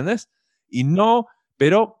 ¿entendés? Y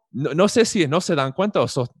pero no sé si no se dan cuenta o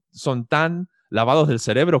son tan lavados del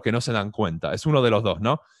cerebro que no se dan cuenta. Es uno de los dos,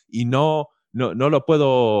 ¿no? Y no lo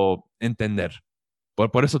puedo entender.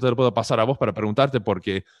 Por eso te lo puedo pasar a vos para preguntarte,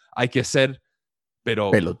 porque hay que ser,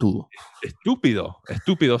 pero pelotudo. Estúpido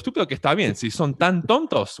que está bien. Si son tan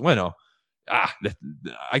tontos, bueno,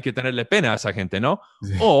 hay que tenerle pena a esa gente, ¿no?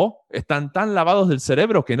 Sí. O están tan lavados del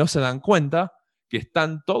cerebro que no se dan cuenta que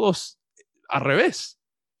están todos al revés,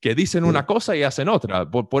 que dicen una cosa y hacen otra.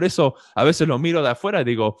 Por eso a veces lo miro de afuera y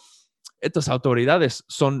digo, estas autoridades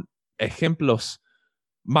son ejemplos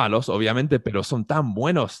malos, obviamente, pero son tan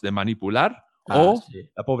buenos de manipular,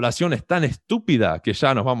 la población es tan estúpida que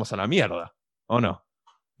ya nos vamos a la mierda, ¿o no?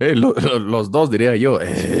 Los dos, diría yo.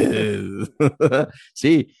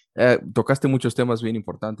 Sí, tocaste muchos temas bien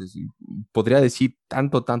importantes. Y podría decir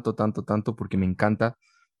tanto, porque me encanta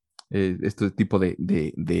este tipo de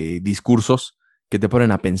discursos que te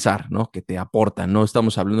ponen a pensar, ¿no? Que te aportan. No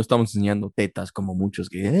estamos enseñando tetas como muchos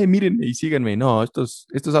que, mírenme y síganme. No, esto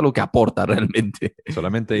es algo que aporta realmente.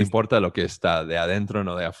 Solamente importa lo que está de adentro,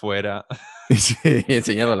 no de afuera. Sí,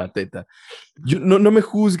 enseñando la teta. No me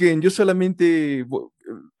juzguen, yo solamente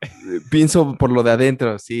pienso por lo de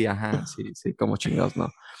adentro, sí, ajá, sí, como chingados, ¿no?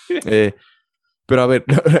 Eh, pero a ver,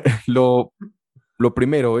 lo, lo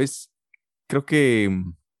primero es, creo que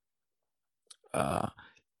ah,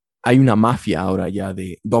 hay una mafia ahora ya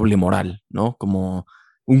de doble moral, ¿no? Como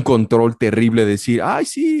un control terrible de decir, ay,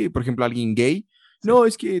 sí, por ejemplo, alguien gay, Sí, no,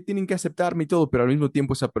 es que tienen que aceptarme y todo, pero al mismo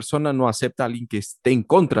tiempo esa persona no acepta a alguien que esté en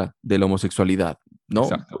contra de la homosexualidad, ¿no?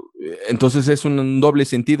 exacto. Entonces es un doble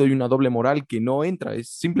sentido y una doble moral que no entra, es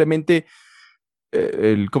simplemente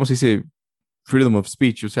 ¿cómo se dice? Freedom of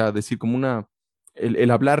speech, o sea, decir como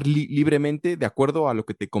el hablar libremente de acuerdo a lo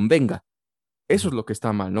que te convenga. Eso es Ujú. lo que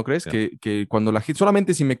está mal, ¿no crees? Yeah. Que cuando la gente,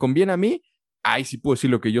 solamente si me conviene a mí, ay, sí puedo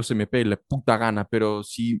decir lo que yo se me pegue la puta gana, pero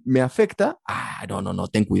si me afecta, no,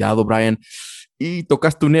 ten cuidado, Brian. Y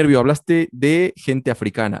tocaste un nervio, hablaste de gente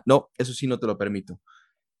africana. No, eso sí no te lo permito.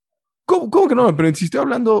 ¿Cómo que no? Pero si estoy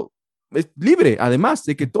hablando, es libre, además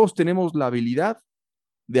de que todos tenemos la habilidad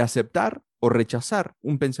de aceptar o rechazar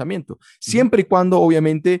un pensamiento, Ujú. siempre y cuando,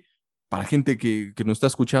 obviamente, para gente que nos está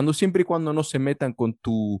escuchando, siempre y cuando no se metan con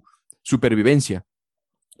tu supervivencia,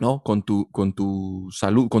 ¿no? Con tu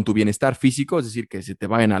salud, con tu bienestar físico, es decir, que se te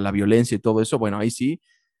vayan a la violencia y todo eso, bueno, ahí sí,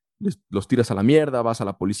 los tiras a la mierda, vas a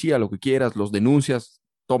la policía, lo que quieras, los denuncias,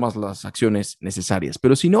 tomas las acciones necesarias.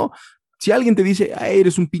 Pero si no, si alguien te dice, "Ay,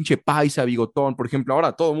 eres un pinche paisa, bigotón", por ejemplo,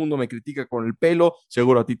 ahora todo el mundo me critica con el pelo,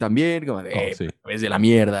 seguro a ti también, como Oh, de, sí. es de la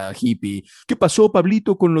mierda, hippie. ¿Qué pasó,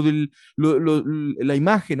 Pablito, con la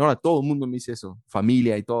imagen? Ahora todo el mundo me dice eso,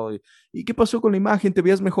 familia y todo. ¿Y qué pasó con la imagen? ¿Te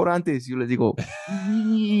veías mejor antes? Y yo les digo,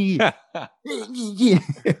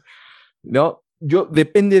 no, yo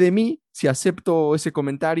depende de mí si acepto ese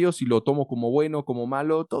comentario, si lo tomo como bueno, como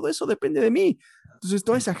malo, todo eso depende de mí. Entonces,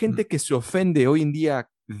 toda esa gente que se ofende hoy en día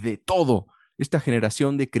de todo, esta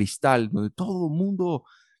generación de cristal, donde todo el mundo,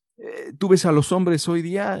 tú ves a los hombres hoy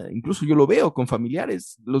día, incluso yo lo veo con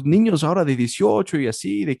familiares, los niños ahora de 18 y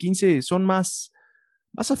así, de 15, son más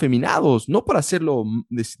afeminados, no para hacerlo,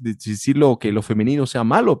 decirlo que lo femenino sea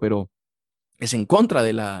malo, pero es en contra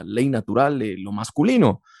de la ley natural de lo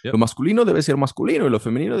masculino. Lo Yep. masculino debe ser masculino y lo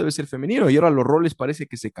femenino debe ser femenino. Y ahora los roles parece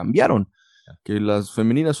que se cambiaron, que las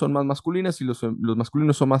femeninas son más masculinas y los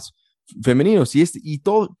masculinos son más femeninos. Y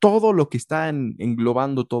todo lo que está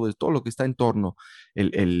englobando todo lo que está en torno,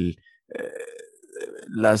 el, el, eh,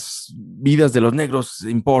 las vidas de los negros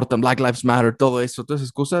importan, Black Lives Matter, todo eso, todas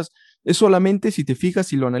esas cosas, es solamente si te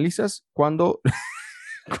fijas y lo analizas cuando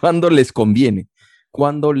les conviene,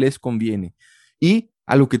 cuando les conviene. Y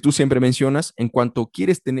a lo que tú siempre mencionas, en cuanto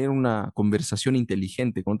quieres tener una conversación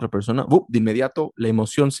inteligente con otra persona, de inmediato la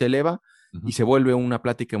emoción se eleva y Ujú. se vuelve una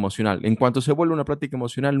plática emocional. En cuanto se vuelve una plática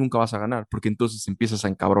emocional, nunca vas a ganar, porque entonces empiezas a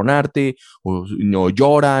encabronarte, o no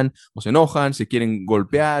lloran, o se enojan, se quieren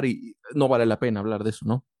golpear y no vale la pena hablar de eso,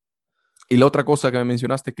 ¿no? Y la otra cosa que me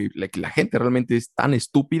mencionaste, que la gente realmente es tan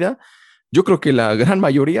estúpida, yo creo que la gran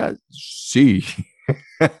mayoría, sí,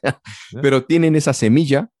 Yeah. pero tienen esa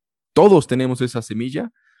semilla, todos tenemos esa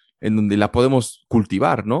semilla en donde la podemos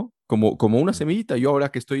cultivar, ¿no? Como una semillita. Yo ahora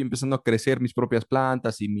que estoy empezando a crecer mis propias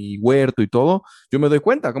plantas y mi huerto y todo, yo me doy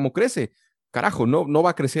cuenta cómo crece. Carajo, no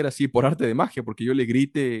va a crecer así por arte de magia, porque yo le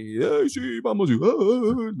grite, ay, sí, vamos,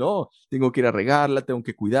 no, tengo que ir a regarla, tengo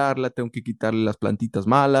que cuidarla, tengo que quitarle las plantitas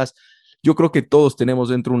malas. Yo creo que todos tenemos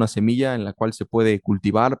dentro una semilla en la cual se puede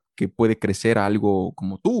cultivar, que puede crecer a algo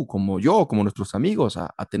como tú, como yo, como nuestros amigos,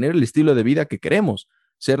 a tener el estilo de vida que queremos,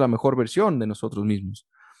 ser la mejor versión de nosotros mismos.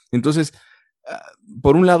 Entonces, ah,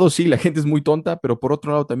 por un lado, sí, la gente es muy tonta, pero por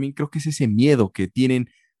otro lado también creo que es ese miedo que tienen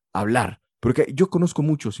a hablar. Porque yo conozco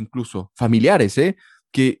muchos, incluso familiares,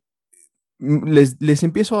 que les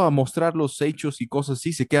empiezo a mostrar los hechos y cosas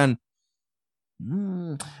así, se quedan,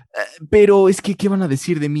 pero es que, ¿qué van a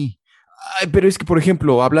decir de mí? Ay, pero es que, por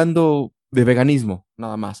ejemplo, hablando de veganismo,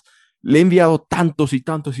 nada más, le he enviado tantos y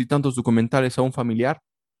tantos y tantos documentales a un familiar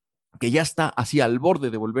que ya está así al borde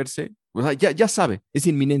de volverse, o sea, ya sabe, es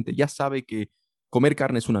inminente, ya sabe que comer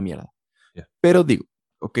carne es una mierda. Yeah. Pero digo,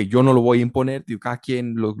 ok, yo no lo voy a imponer, digo, cada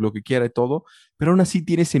quien lo que quiera y todo, pero aún así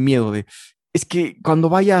tiene ese miedo de, es que cuando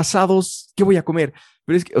vaya a asados, ¿qué voy a comer?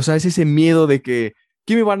 Pero es que, o sea, es ese miedo de que,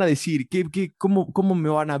 ¿qué me van a decir? ¿Cómo me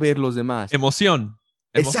van a ver los demás? Emoción.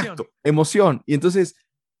 Emoción. Exacto, emoción. Y entonces,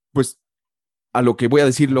 pues a lo que voy a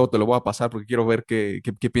decirlo, te lo voy a pasar porque quiero ver qué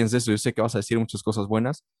piensas de eso. Yo sé que vas a decir muchas cosas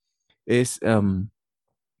buenas. Es,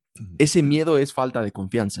 ese miedo es falta de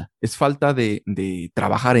confianza, es falta de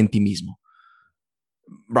trabajar en ti mismo.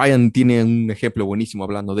 Brian tiene un ejemplo buenísimo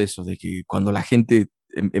hablando de eso, de que cuando la gente,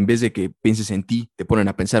 en vez de que pienses en ti, te ponen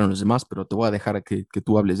a pensar en los demás, pero te voy a dejar que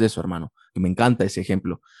tú hables de eso, hermano, que me encanta ese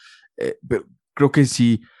ejemplo. Pero creo que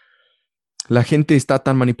si la gente está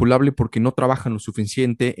tan manipulable porque no trabajan lo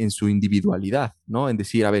suficiente en su individualidad, ¿no? En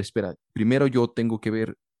decir, a ver, espera, primero yo tengo que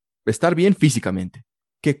ver, estar bien físicamente,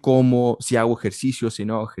 qué como, si hago ejercicio, si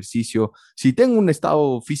no hago ejercicio, si tengo un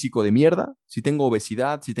estado físico de mierda, si tengo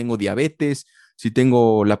obesidad, si tengo diabetes, si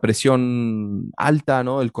tengo la presión alta,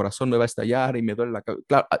 ¿no? El corazón me va a estallar y me duele la cabeza.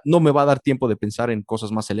 Claro, no me va a dar tiempo de pensar en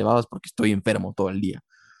cosas más elevadas porque estoy enfermo todo el día.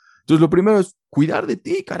 Entonces, lo primero es cuidar de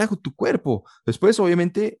ti, carajo, tu cuerpo. Después,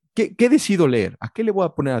 obviamente, ¿qué decido leer? ¿A qué le voy a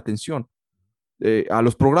poner atención? A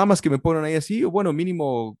los programas que me ponen ahí así, o bueno,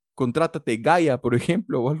 mínimo, contrátate Gaia, por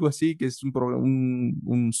ejemplo, o algo así, que es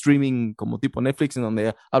un streaming como tipo Netflix en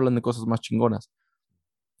donde hablan de cosas más chingonas.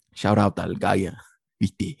 Shout out al Gaia,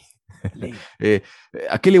 ¿viste? Eh,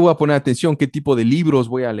 ¿A qué le voy a poner atención? ¿Qué tipo de libros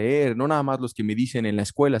voy a leer? No nada más los que me dicen en la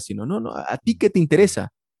escuela, sino, no, a ti qué te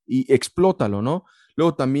interesa y explótalo, ¿no?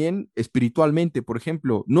 Luego también espiritualmente, por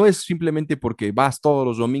ejemplo, no es simplemente porque vas todos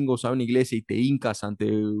los domingos a una iglesia y te hincas ante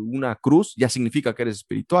una cruz, ya significa que eres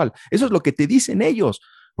espiritual. Eso es lo que te dicen ellos.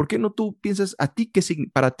 ¿Por qué no tú piensas a ti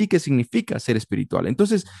para ti qué significa ser espiritual?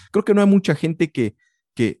 Entonces, creo que no hay mucha gente que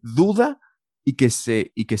duda y que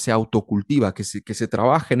se autocultiva, que se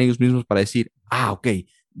trabaja en ellos mismos para decir, ok,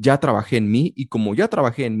 ya trabajé en mí y como ya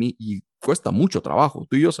trabajé en mí y cuesta mucho trabajo,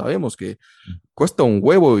 tú y yo sabemos que cuesta un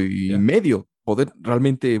huevo y Yeah. medio poder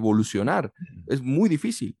realmente evolucionar, es muy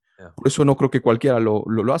difícil. Yeah. Por eso no creo que cualquiera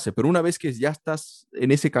lo hace, pero una vez que ya estás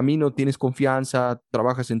en ese camino, tienes confianza,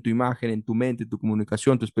 trabajas en tu imagen, en tu mente, tu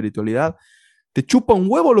comunicación, tu espiritualidad, te chupa un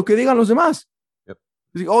huevo lo que digan los demás.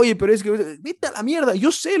 Oye, pero es que vete a la mierda,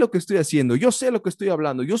 yo sé lo que estoy haciendo, yo sé lo que estoy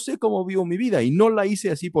hablando, yo sé cómo vivo mi vida y no la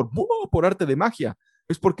hice así por arte de magia.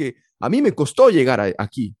 Es porque a mí me costó llegar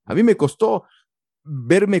aquí, a mí me costó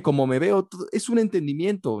verme como me veo, es un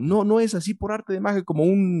entendimiento, no es así por arte de magia como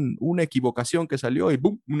una equivocación que salió y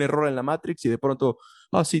boom, un error en la Matrix y de pronto,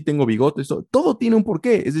 sí, tengo bigotes, todo tiene un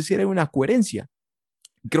porqué, es decir, hay una coherencia.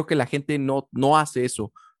 Creo que la gente no hace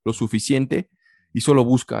eso lo suficiente y solo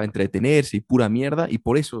busca entretenerse y pura mierda y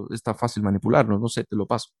por eso es tan fácil manipularnos. No sé, te lo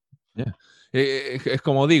paso. Yeah. Es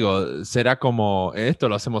como digo, será como, esto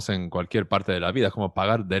lo hacemos en cualquier parte de la vida, es como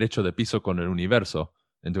pagar derecho de piso con el universo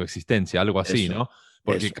en tu existencia, algo así, Eso, ¿no?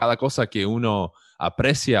 Porque eso. cada cosa que uno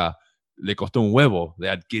aprecia le costó un huevo de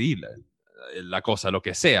adquirir la cosa, lo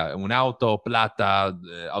que sea, un auto, plata,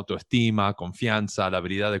 autoestima, confianza, la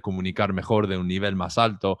habilidad de comunicar mejor de un nivel más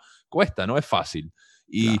alto, cuesta, no es fácil.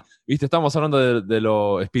 Y, Claro. viste, estamos hablando de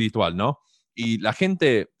lo espiritual, ¿no? Y la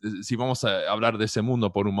gente, si vamos a hablar de ese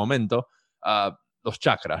mundo por un momento, los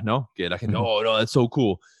chakras, ¿no? Que la gente, oh, no, it's so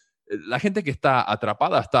cool. La gente que está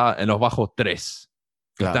atrapada está en los bajos 3.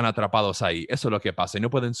 Están Claro. atrapados ahí. Eso es lo que pasa. Y no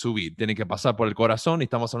pueden subir. Tienen que pasar por el corazón y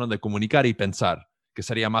estamos hablando de comunicar y pensar, que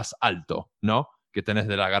sería más alto, ¿no? Que tenés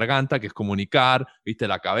de la garganta, que es comunicar, viste,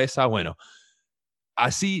 la cabeza. Bueno,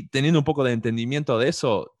 así, teniendo un poco de entendimiento de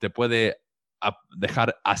eso, te puede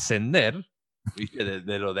dejar ascender, ¿viste?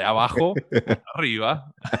 De lo de abajo,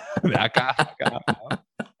 arriba, de acá, acá, ¿no?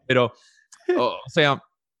 Pero, o sea,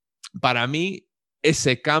 para mí,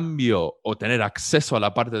 ese cambio o tener acceso a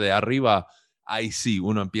la parte de arriba, ahí sí,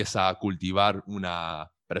 uno empieza a cultivar una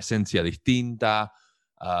presencia distinta,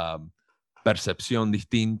 percepción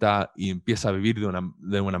distinta y empieza a vivir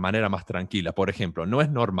de una manera más tranquila. Por ejemplo, no es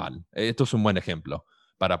normal, esto es un buen ejemplo,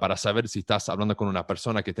 para saber si estás hablando con una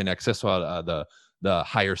persona que tiene acceso a the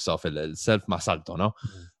higher self, el self más alto, ¿no?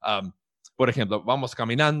 Por ejemplo, vamos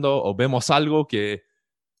caminando o vemos algo que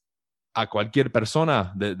a cualquier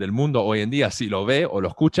persona del mundo hoy en día, si lo ve o lo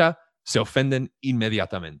escucha, se ofenden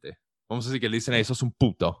inmediatamente. Vamos a decir que le dicen, sos un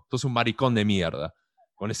puto, sos un maricón de mierda,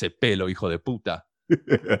 con ese pelo, hijo de puta.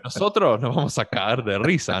 Nosotros nos vamos a caer de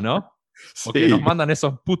risa, ¿no? Porque nos mandan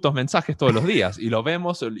esos putos mensajes todos los días y lo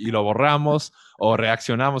vemos y lo borramos o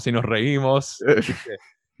reaccionamos y nos reímos.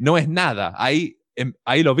 No es nada. Ahí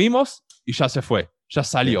lo vimos y ya se fue. Ya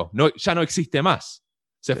salió. No, ya no existe más.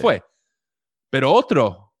 Se fue. Pero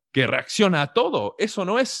otro que reacciona a todo, eso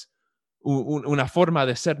no es una forma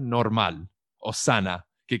de ser normal o sana.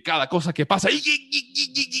 Que cada cosa que pasa,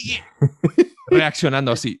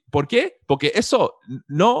 reaccionando así. ¿Por qué? Porque eso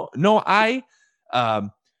no hay...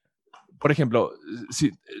 por ejemplo, si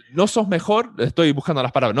no sos mejor, estoy buscando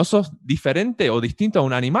las palabras, no sos diferente o distinto a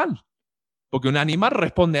un animal. Porque un animal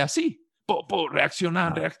responde así.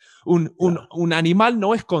 Reaccionar. Un animal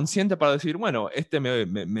no es consciente para decir, bueno, este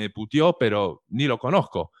me puteó, pero ni lo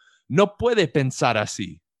conozco. No puede pensar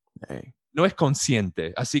así. No es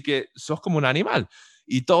consciente. Así que sos como un animal.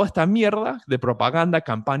 Y toda esta mierda de propaganda,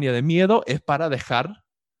 campaña de miedo, es para dejar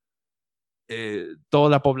toda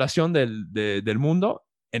la población del mundo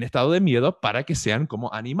en estado de miedo para que sean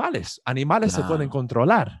como animales. Animales se pueden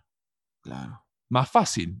controlar. Claro. Más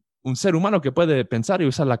fácil. Un ser humano que puede pensar y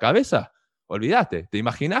usar la cabeza, olvídate. ¿Te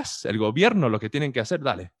imaginas el gobierno lo que tienen que hacer?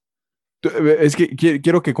 Dale. Es que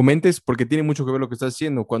quiero que comentes porque tiene mucho que ver lo que estás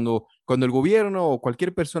diciendo. Cuando el gobierno o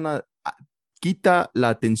cualquier persona quita la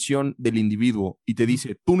atención del individuo y te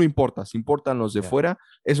dice, tú no importas, importan los de fuera,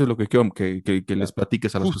 eso es lo que quiero que les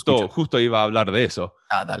platiques a los que escuchan. Justo iba a hablar de eso.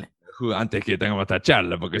 Dale. Antes que tengamos esta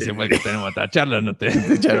charla, porque siempre que tenemos esta charla no te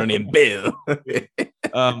echaron ni en pedo.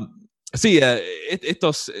 Sí,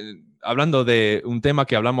 hablando de un tema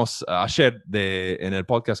que hablamos ayer en el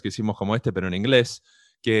podcast que hicimos como este, pero en inglés,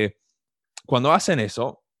 que cuando hacen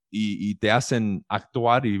eso y te hacen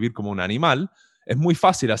actuar y vivir como un animal, es muy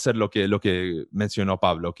fácil hacer lo que mencionó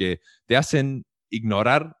Pablo, que te hacen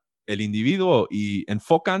ignorar el individuo y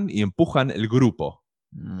enfocan y empujan el grupo.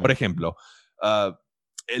 Por ejemplo,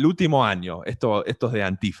 el último año, estos de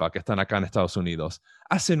Antifa que están acá en Estados Unidos,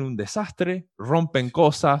 hacen un desastre, rompen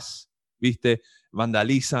cosas, ¿viste?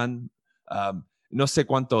 Vandalizan, no sé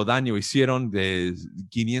cuánto daño hicieron, de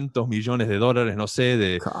 $500 millones, no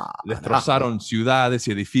sé, destrozaron ciudades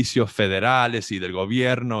y edificios federales y del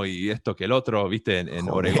gobierno y esto que el otro, ¿viste? En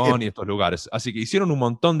Oregón y estos lugares. Así que hicieron un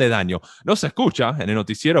montón de daño. No se escucha en el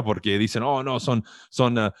noticiero porque dicen, oh, no, son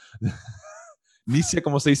ni sé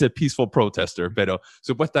cómo se dice peaceful protester, pero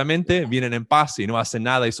supuestamente vienen en paz y no hacen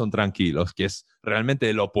nada y son tranquilos, que es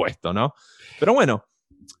realmente lo opuesto, ¿no? Pero bueno,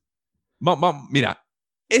 mira,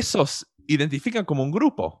 esos identifican como un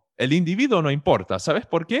grupo. El individuo no importa. ¿Sabes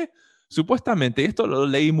por qué? Supuestamente, esto lo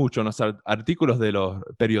leí mucho en los artículos de los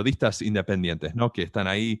periodistas independientes, ¿no? Que están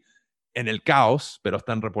ahí en el caos, pero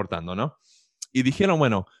están reportando, ¿no? Y dijeron,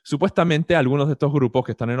 bueno, supuestamente algunos de estos grupos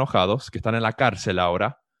que están enojados, que están en la cárcel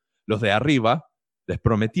ahora, los de arriba, les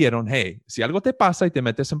prometieron, hey, si algo te pasa y te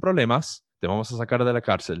metes en problemas, te vamos a sacar de la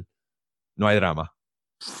cárcel. No hay drama.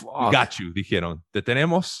 We got you, dijeron. Te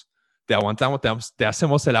tenemos, te aguantamos, te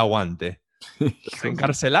hacemos el aguante. Se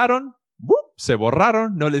encarcelaron, se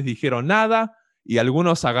borraron, no les dijeron nada y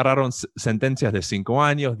algunos agarraron sentencias de 5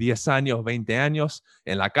 años, 10 años, 20 años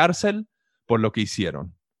en la cárcel por lo que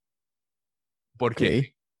hicieron. ¿Por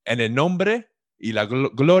qué? En el nombre y la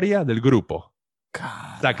gloria del grupo.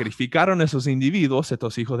 Sacrificaron a esos individuos,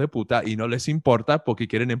 estos hijos de puta, y no les importa porque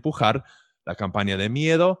quieren empujar la campaña de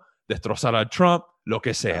miedo, destrozar a Trump, lo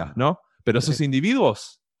que sea, ¿no? Pero esos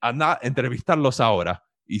individuos, anda a entrevistarlos ahora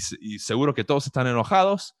y seguro que todos están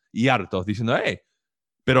enojados y hartos, diciendo, hey,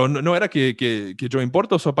 pero no era que yo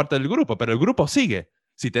importo, soy parte del grupo, pero el grupo sigue.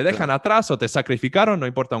 Si te dejan atrás o te sacrificaron, no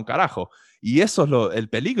importa un carajo. Y eso es el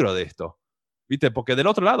peligro de esto, ¿viste? Porque del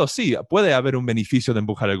otro lado sí, puede haber un beneficio de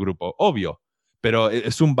empujar el grupo, obvio. Pero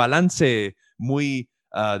es un balance muy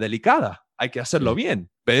delicada. Hay que hacerlo bien,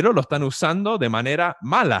 pero lo están usando de manera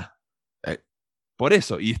mala. Por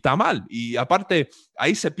eso, y está mal. Y aparte,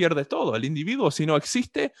 ahí se pierde todo. El individuo, si no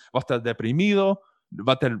existe, va a estar deprimido,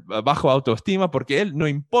 va a tener bajo autoestima, porque él no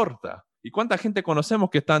importa. ¿Y cuánta gente conocemos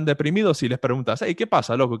que están deprimidos y les preguntas, hey, ¿qué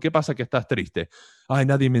pasa, loco? ¿Qué pasa que estás triste? Ay,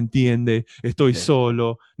 nadie me entiende, estoy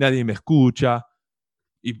solo, nadie me escucha.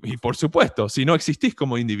 Y por supuesto, si no existís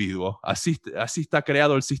como individuo, así está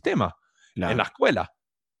creado el sistema. Claro. En la escuela,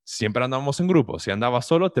 siempre andábamos en grupo. Si andabas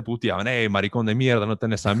solo, te puteaban. Maricón de mierda, no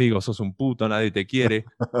tenés amigos, sos un puto, nadie te quiere.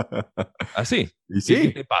 Así. ¿Y sí? ¿Qué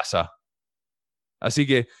te pasa? Así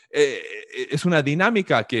que es una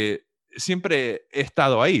dinámica que siempre he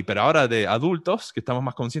estado ahí, pero ahora de adultos, que estamos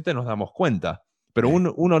más conscientes, nos damos cuenta. Pero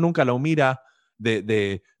uno nunca lo mira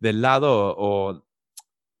del lado, o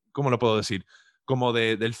 ¿cómo lo puedo decir? Como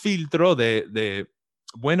del filtro de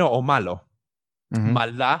bueno o malo,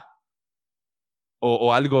 maldad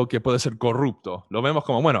o algo que puede ser corrupto. Lo vemos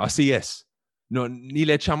como, bueno, así es. No, ni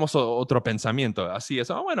le echamos otro pensamiento. Así es.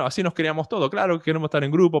 Bueno, así nos criamos todo. Claro que queremos estar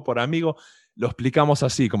en grupo, por amigos. Lo explicamos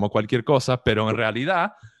así, como cualquier cosa, pero en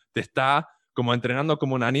realidad te está como entrenando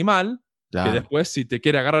como un animal. Claro. Que después, si te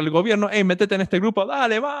quiere agarrar el gobierno, hey, métete en este grupo,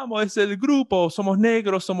 dale, vamos, es el grupo, somos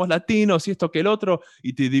negros, somos latinos y esto que el otro,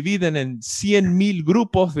 y te dividen en 100,000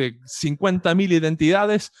 grupos de 50,000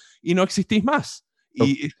 identidades y no existís más.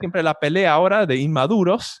 Y siempre la pelea ahora de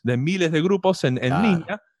inmaduros, de miles de grupos en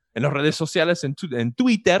línea, en las redes sociales, en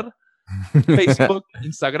Twitter, Facebook,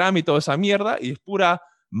 Instagram y toda esa mierda, y es pura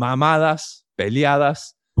mamadas,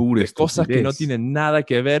 peleadas, de cosas que no tienen nada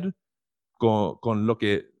que ver con lo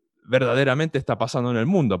que verdaderamente está pasando en el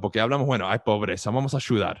mundo, porque hablamos, bueno, hay pobreza, vamos a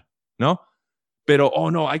ayudar, ¿no? Pero, oh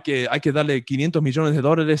no, hay que darle $500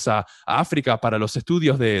 millones a África para los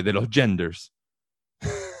estudios de los genders.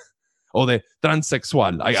 O de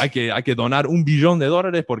transexual. Hay que donar $1 billón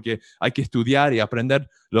porque hay que estudiar y aprender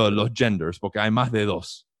los genders, porque hay más de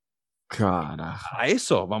 2. Carajo. A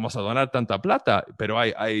eso vamos a donar tanta plata, pero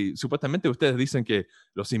supuestamente ustedes dicen que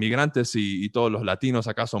los inmigrantes y todos los latinos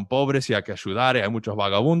acá son pobres y hay que ayudar, y hay muchos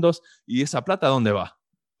vagabundos, y esa plata ¿dónde va?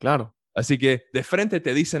 Claro. Así que de frente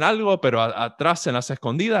te dicen algo, pero atrás en las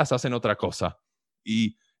escondidas hacen otra cosa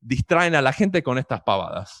y distraen a la gente con estas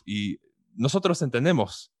pavadas. Y nosotros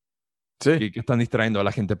entendemos Sí. que están distrayendo a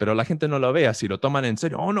la gente, pero la gente no lo ve así, lo toman en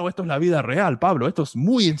serio. Oh, no, esto es la vida real, Pablo, esto es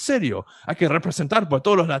muy en serio. Hay que representar por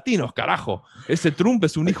todos los latinos, carajo. Ese Trump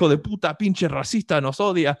es un hijo de puta, pinche racista, nos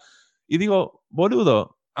odia. Y digo,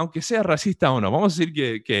 boludo, aunque sea racista o no, vamos a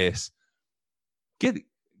decir que es.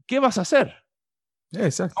 ¿Qué vas a hacer?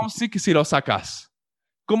 Exacto. Vamos a decir que si lo sacas,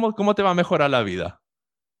 ¿cómo te va a mejorar la vida?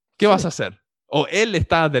 ¿Qué vas a hacer? O él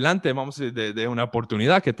está delante, vamos a decir, de una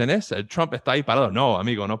oportunidad que tenés, el Trump está ahí parado. No,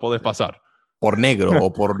 amigo, no podés pasar. Por negro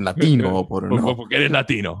o por latino o por... No. Porque eres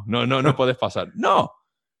latino. No podés pasar. No.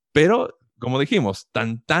 Pero, como dijimos,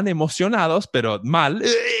 tan emocionados, pero mal,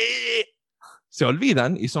 se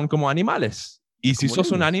olvidan y son como animales. Y si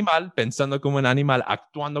sos un animal, pensando como un animal,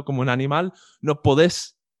 actuando como un animal, no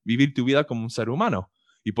podés vivir tu vida como un ser humano.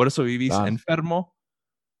 Y por eso vivís enfermo,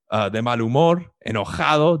 de mal humor,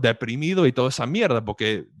 enojado, deprimido y toda esa mierda,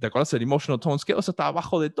 porque ¿te acuerdas? El emotional tone scale está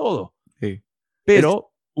abajo de todo. Sí.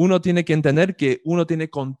 Pero uno tiene que entender que uno tiene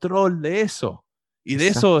control de eso. Y de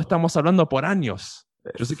eso estamos hablando por años.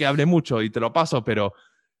 Yo sé que hablé mucho y te lo paso, pero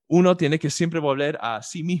uno tiene que siempre volver a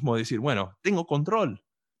sí mismo y decir, bueno, tengo control.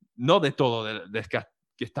 No de todo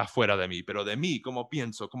que está fuera de mí, pero de mí, cómo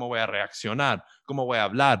pienso, cómo voy a reaccionar, cómo voy a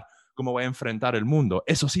hablar, cómo voy a enfrentar el mundo.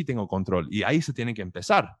 Eso sí tengo control. Y ahí se tiene que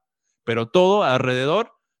empezar. Pero todo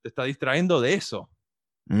alrededor te está distrayendo de eso.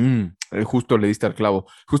 Justo le diste al clavo.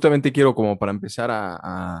 Justamente quiero como para empezar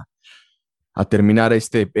a terminar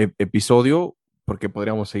este episodio, porque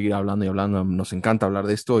podríamos seguir hablando y hablando. Nos encanta hablar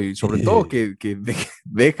de esto y sobre todo que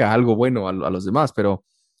deja algo bueno a los demás, pero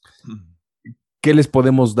 ¿qué les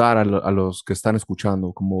podemos dar a los que están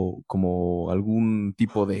escuchando como algún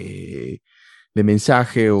tipo de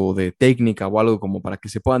mensaje o de técnica o algo como para que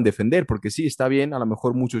se puedan defender? Porque sí, está bien, a lo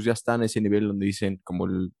mejor muchos ya están a ese nivel donde dicen, como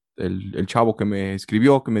el chavo que me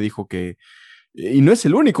escribió, que me dijo que, y no es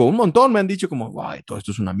el único, un montón me han dicho como, ay, todo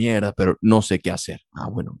esto es una mierda, pero no sé qué hacer.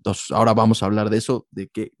 Bueno, entonces ahora vamos a hablar de eso, de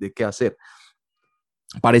qué hacer.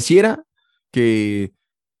 Pareciera que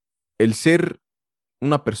el ser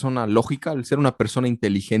una persona lógica, el ser una persona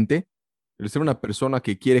inteligente, el ser una persona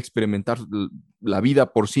que quiere experimentar la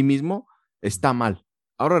vida por sí mismo, está mal.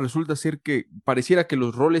 Ahora resulta ser que pareciera que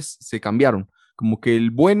los roles se cambiaron, como que el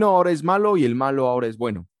bueno ahora es malo y el malo ahora es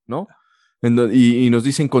bueno, ¿no? Y nos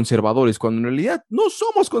dicen conservadores, cuando en realidad no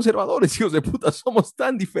somos conservadores, hijos de puta, somos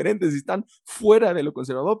tan diferentes y están fuera de lo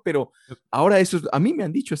conservador, pero ahora a mí me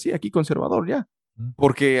han dicho así, aquí conservador ya,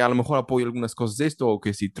 porque a lo mejor apoyo algunas cosas de esto, o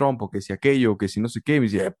que si Trump, o que si aquello, o que si no sé qué, me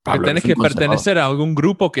dice, Pablo, que tenés que pertenecer a algún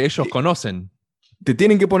grupo que ellos conocen. Te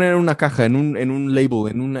tienen que poner en una caja, en un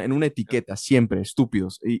label, en una etiqueta, siempre,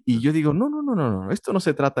 estúpidos. Y yo digo, no, esto no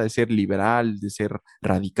se trata de ser liberal, de ser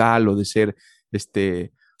radical, o de ser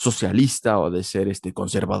socialista, o de ser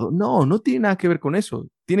conservador. No tiene nada que ver con eso.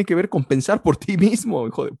 Tiene que ver con pensar por ti mismo,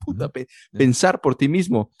 hijo de puta, pensar por ti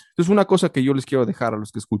mismo. Entonces, una cosa que yo les quiero dejar a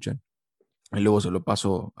los que escuchan, y luego se lo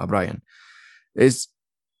paso a Brian, es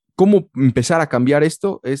cómo empezar a cambiar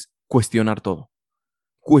esto, es cuestionar todo.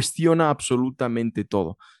 Cuestiona absolutamente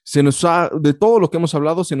todo. De todo lo que hemos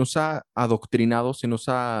hablado, se nos ha adoctrinado, se nos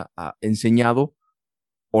ha enseñado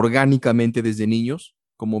orgánicamente desde niños,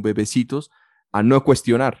 como bebecitos, a no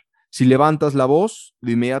cuestionar. Si levantas la voz,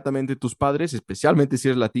 inmediatamente tus padres, especialmente si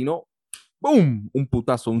eres latino, ¡boom! Un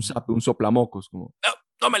putazo, un zape, un soplamocos, como,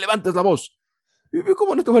 no me levantes la voz.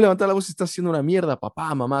 ¿Cómo no te voy a levantar la voz si estás haciendo una mierda,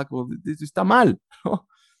 papá, mamá? Está mal, ¿no?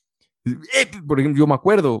 Por ejemplo, yo me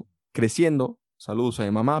acuerdo creciendo, saludos a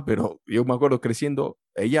mi mamá, pero yo me acuerdo creciendo,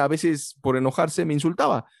 ella a veces por enojarse me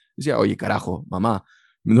insultaba. Decía, oye, carajo, mamá,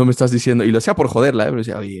 no me estás diciendo, y lo hacía por joderla, pero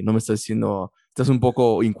decía, oye, no me estás diciendo, estás un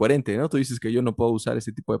poco incoherente, ¿no? Tú dices que yo no puedo usar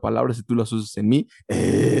ese tipo de palabras y tú las usas en mí.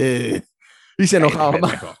 Y se enojaba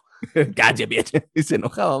más. Cállate, y se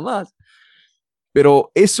enojaba más.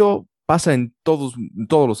 Pero eso pasa en todos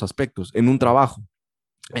los aspectos, en un trabajo,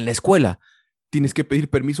 en la escuela. Tienes que pedir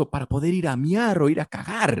permiso para poder ir a miar o ir a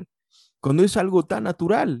cagar, cuando es algo tan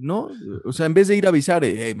natural, ¿no? O sea, en vez de ir a avisar,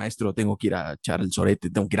 hey, maestro, tengo que ir a echar el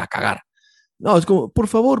sorete, tengo que ir a cagar. No, es como, por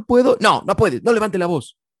favor, ¿puedo? No puedes, no levante la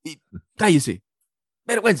voz. Y cállese.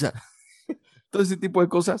 Vergüenza. Todo ese tipo de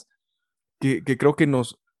cosas que creo que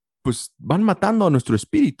pues, van matando a nuestro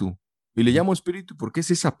espíritu. Y le llamo espíritu porque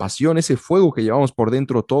es esa pasión, ese fuego que llevamos por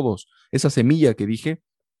dentro todos, esa semilla que dije,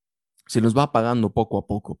 se nos va apagando poco a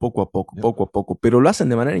poco, poco a poco, pero lo hacen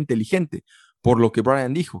de manera inteligente, por lo que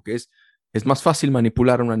Brian dijo, que es más fácil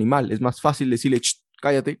manipular a un animal, es más fácil decirle,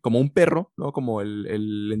 cállate, como un perro, ¿no? Como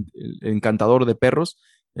el encantador de perros,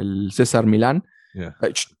 el César Milán,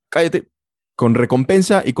 cállate, con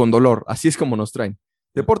recompensa y con dolor, así es como nos traen.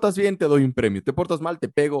 Te portas bien, te doy un premio. Te portas mal, te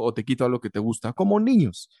pego o te quito algo que te gusta, como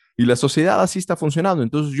niños. Y la sociedad así está funcionando.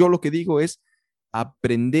 Entonces yo lo que digo es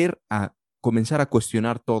aprender a comenzar a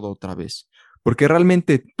cuestionar todo otra vez. Porque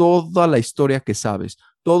realmente toda la historia que sabes,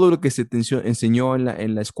 todo lo que se te enseñó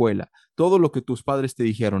en la escuela, todo lo que tus padres te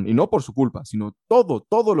dijeron, y no por su culpa, sino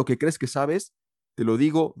todo lo que crees que sabes, te lo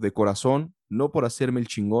digo de corazón, no por hacerme el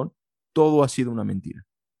chingón, todo ha sido una mentira.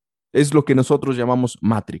 Es lo que nosotros llamamos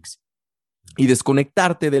Matrix. Y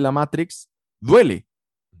desconectarte de la Matrix duele.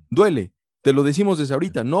 Te lo decimos desde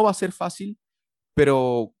ahorita, no va a ser fácil,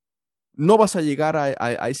 pero no vas a llegar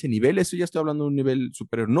a ese nivel. Eso ya estoy hablando de un nivel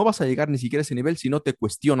superior. No vas a llegar ni siquiera a ese nivel si no te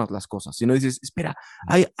cuestionas las cosas, si no dices, espera,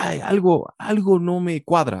 hay algo no me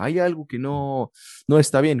cuadra, hay algo que no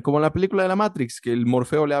está bien. Como en la película de la Matrix, que el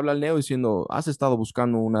Morfeo le habla al Neo diciendo, has estado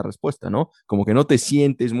buscando una respuesta, ¿no? Como que no te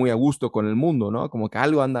sientes muy a gusto con el mundo, ¿no? Como que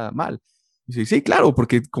algo anda mal. Dice, sí, claro,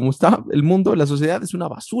 porque como está el mundo, la sociedad es una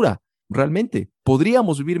basura. Realmente,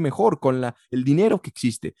 podríamos vivir mejor con el dinero que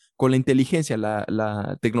existe, con la inteligencia,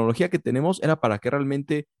 la tecnología que tenemos, era para que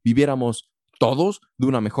realmente viviéramos todos de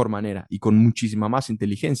una mejor manera y con muchísima más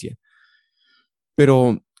inteligencia.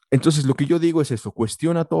 Pero entonces lo que yo digo es eso,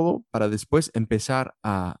 cuestiona todo para después empezar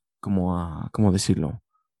 ¿cómo decirlo?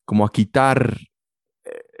 Como a quitar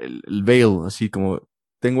el veil, así como,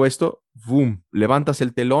 tengo esto, boom, levantas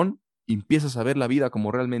el telón y empiezas a ver la vida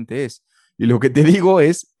como realmente es. Y lo que te digo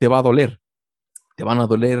es, te va a doler. Te van a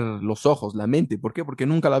doler los ojos, la mente. ¿Por qué? Porque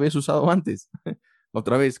nunca la habías usado antes.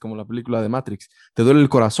 Otra vez, como la película de Matrix. Te duele el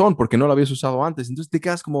corazón porque no la habías usado antes. Entonces te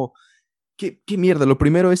quedas como, ¿qué mierda? Lo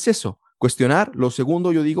primero es eso, cuestionar. Lo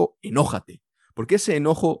segundo, yo digo, enójate. Porque ese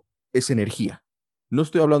enojo es energía. No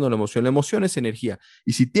estoy hablando de la emoción es energía.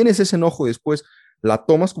 Y si tienes ese enojo y después la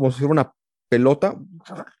tomas como si fuera una pelota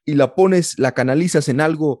y la pones, la canalizas en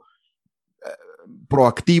algo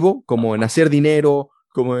proactivo, como en hacer dinero,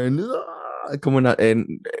 como en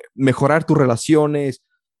mejorar tus relaciones,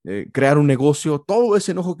 crear un negocio, todo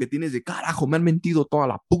ese enojo que tienes de carajo, me han mentido toda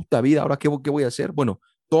la puta vida, ahora qué voy a hacer. Bueno,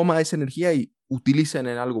 toma esa energía y utiliza en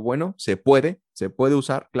algo bueno, se puede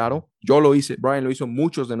usar, claro. Yo lo hice, Brian lo hizo,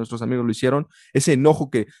 muchos de nuestros amigos lo hicieron. Ese enojo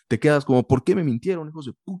que te quedas como, ¿por qué me mintieron, hijos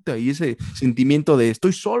de puta? Y ese sentimiento de,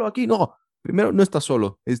 ¿estoy solo aquí? No, primero no estás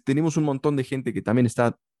solo. Tenemos un montón de gente que también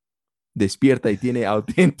está despierta y tiene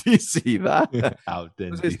autenticidad.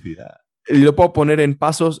 Autenticidad. Entonces, y lo puedo poner en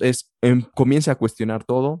pasos, comienza a cuestionar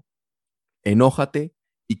todo, enójate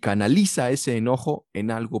y canaliza ese enojo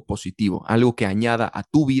en algo positivo, algo que añada a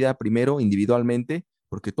tu vida primero individualmente,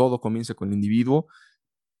 porque todo comienza con el individuo.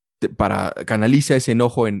 Canaliza ese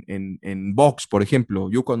enojo en box, por ejemplo.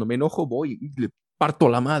 Yo cuando me enojo voy y le parto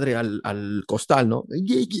la madre al costal, ¿no?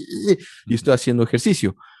 Y estoy haciendo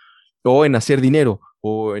ejercicio. O en hacer dinero,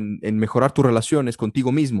 o en mejorar tus relaciones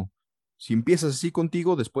contigo mismo. Si empiezas así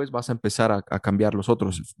contigo, después vas a empezar a cambiar los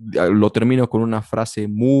otros. Lo termino con una frase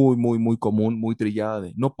muy, muy, muy común, muy trillada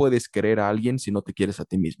de, no puedes querer a alguien si no te quieres a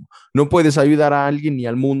ti mismo. No puedes ayudar a alguien ni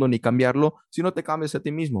al mundo ni cambiarlo si no te cambias a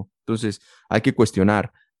ti mismo. Entonces, hay que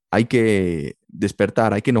cuestionar, hay que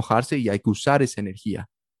despertar, hay que enojarse y hay que usar esa energía.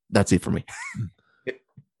 That's it for me.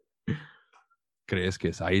 ¿Crees que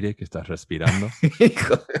es aire que estás respirando?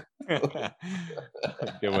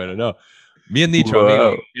 Qué bueno, no. Bien dicho, Wow.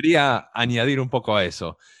 amigo. Quería añadir un poco a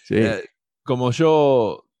eso. Sí. Como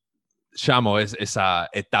yo llamo esa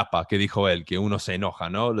etapa que dijo él, que uno se enoja,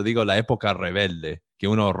 ¿no? Lo digo, la época rebelde, que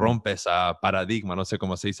uno rompe esa paradigma, no sé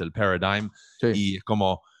cómo se dice, el paradigm, Sí. y es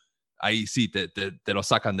como, ahí sí, te lo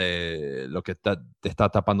sacan de lo que te está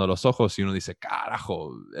tapando los ojos y uno dice,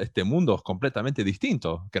 carajo, este mundo es completamente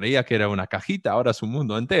distinto. Creía que era una cajita, ahora es un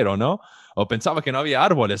mundo entero, ¿no? O pensaba que no había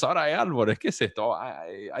árboles, ahora hay árboles. ¿Qué es esto?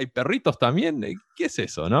 ¿Hay perritos también? ¿Qué es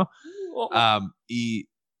eso, no? Y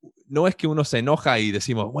no es que uno se enoja y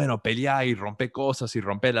decimos, bueno, pelea y rompe cosas y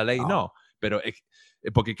rompe la ley, no. Pero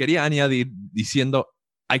porque quería añadir diciendo,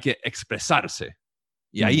 hay que expresarse.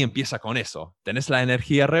 Y ahí empieza con eso. Tenés la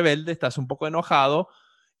energía rebelde, estás un poco enojado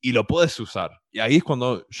y lo puedes usar. Y ahí es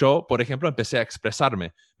cuando yo, por ejemplo, empecé a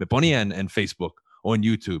expresarme. Me ponía en Facebook o en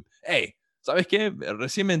YouTube. Hey, ¿sabes qué?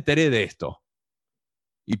 Recién me enteré de esto.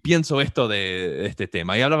 Y pienso esto de este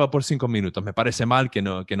tema. Y hablaba por 5 minutos. Me parece mal que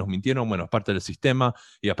nos mintieron. Bueno, es parte del sistema.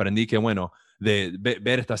 Y aprendí que, bueno, de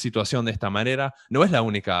ver esta situación de esta manera no es la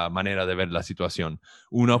única manera de ver la situación.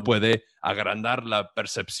 Uno puede agrandar la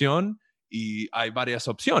percepción y hay varias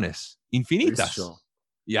opciones, infinitas. Eso.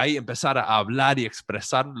 Y ahí empezar a hablar y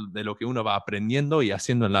expresar de lo que uno va aprendiendo y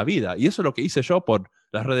haciendo en la vida. Y eso es lo que hice yo por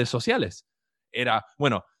las redes sociales. Era,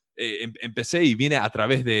 bueno, empecé y vine a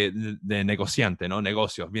través de negociante, ¿no?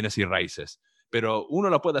 Negocios, bienes y raíces. Pero uno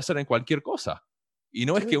lo puede hacer en cualquier cosa. Y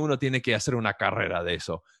no es que uno tiene que hacer una carrera de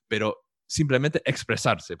eso, pero simplemente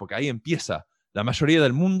expresarse, porque ahí empieza. La mayoría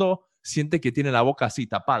del mundo siente que tiene la boca así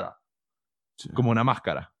tapada, como una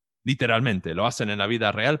máscara. Literalmente, lo hacen en la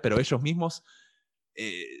vida real, pero ellos mismos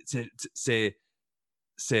se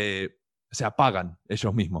apagan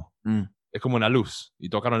ellos mismos. Es como una luz y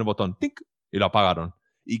tocaron el botón tic y lo apagaron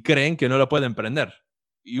y creen que no lo pueden prender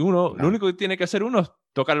y uno, lo único que tiene que hacer uno es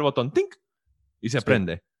tocar el botón tic y se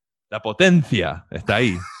prende. La potencia está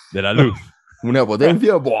ahí de la luz. Una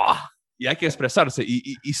potencia, ¡buah! Y hay que expresarse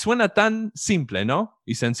y suena tan simple, ¿no?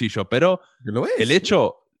 Y sencillo, pero ¿Lo es? el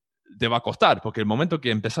hecho te va a costar, porque el momento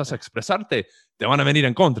que empezás a expresarte, te van a venir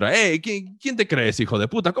en contra. ¿Quién te crees, hijo de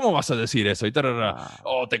puta? ¿Cómo vas a decir eso? Y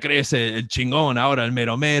te crees el chingón ahora, el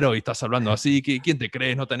mero mero, y estás hablando así. ¿Quién te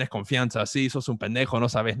crees? No tenés confianza así, sos un pendejo, no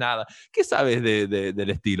sabes nada. ¿Qué sabes del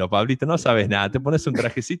estilo, Pablito? No sabes nada. Te pones un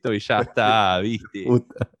trajecito y ya está, ¿viste?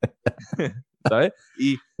 ¿Sabes?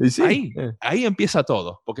 Y sí, ahí empieza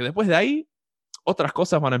todo, porque después de ahí, otras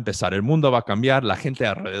cosas van a empezar. El mundo va a cambiar, la gente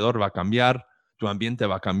alrededor va a cambiar, tu ambiente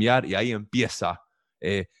va a cambiar y ahí empieza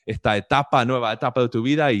esta nueva etapa de tu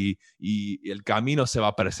vida y el camino se va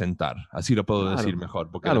a presentar. Así lo puedo decir mejor,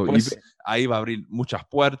 porque después ahí va a abrir muchas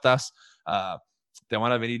puertas, te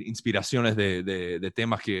van a venir inspiraciones de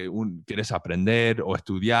temas que quieres aprender o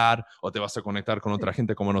estudiar, o te vas a conectar con otra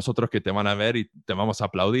gente como nosotros que te van a ver y te vamos a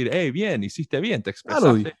aplaudir. ¡Hey, bien! Hiciste bien, te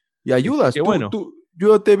expresaste. Claro, y ayudas. Qué bueno.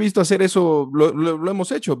 Yo te he visto hacer eso, lo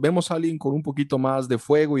hemos hecho. Vemos a alguien con un poquito más de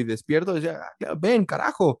fuego y despierto. Y decía, ven,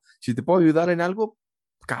 carajo, si te puedo ayudar en algo,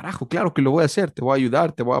 carajo, claro que lo voy a hacer. Te voy a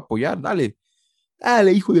ayudar, te voy a apoyar, dale.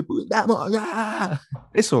 Dale, hijo de puta, vamos, ya.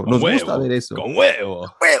 Eso, nos gusta ver eso. ¡Con huevo!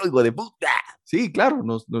 ¡Huevo, hijo de puta! Sí, claro,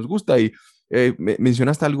 nos gusta. Y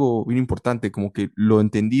mencionaste algo bien importante, como que lo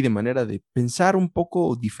entendí de manera de pensar un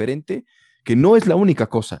poco diferente, que no es la única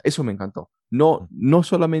cosa. Eso me encantó. No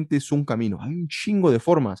solamente es un camino, hay un chingo de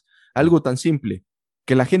formas. Algo tan simple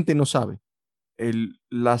que la gente no sabe.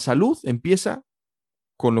 La salud empieza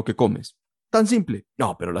con lo que comes. Tan simple.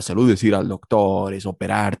 No, pero la salud es ir al doctor, es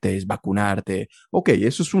operarte, es vacunarte. Ok,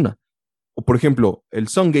 eso es una. O por ejemplo, el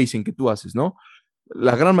sun gazing que tú haces, ¿no?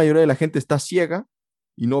 La gran mayoría de la gente está ciega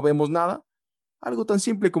y no vemos nada. Algo tan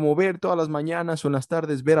simple como ver todas las mañanas o en las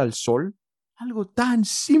tardes, ver al sol. Algo tan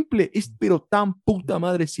simple, pero tan puta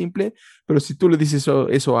madre simple. Pero si tú le dices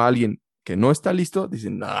eso a alguien que no está listo,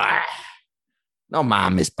 dicen, no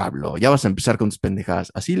mames, Pablo, ya vas a empezar con tus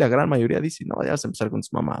pendejadas. Así la gran mayoría dice, no, ya vas a empezar con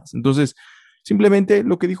tus mamadas. Entonces, simplemente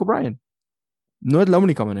lo que dijo Brian, no es la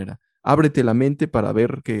única manera. Ábrete la mente para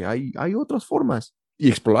ver que hay otras formas y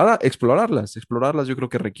explorarlas. Explorarlas yo creo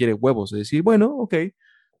que requiere huevos. De decir, bueno, ok,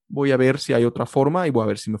 voy a ver si hay otra forma y voy a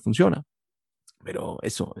ver si me funciona. Pero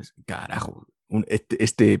eso, carajo,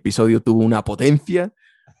 este episodio tuvo una potencia.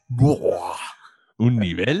 ¡Buah! ¿Un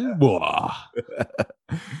nivel? ¡Buah!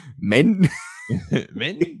 Men.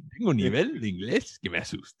 Men, tengo un nivel de inglés que me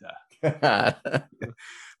asusta.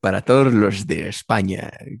 Para todos los de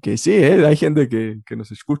España, que sí, hay gente que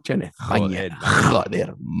nos escucha en España.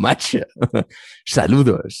 Joder, macho.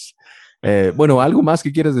 Saludos. Bueno, ¿algo más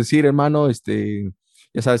que quieras decir, hermano?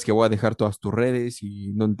 Ya sabes que voy a dejar todas tus redes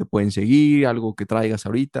y dónde te pueden seguir, algo que traigas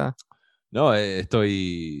ahorita. No,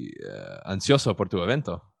 estoy ansioso por tu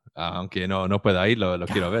evento. Aunque no pueda ir, lo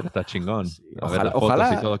quiero ver, está chingón. Sí, a ver las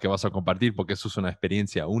fotos y todo que vas a compartir, porque eso es una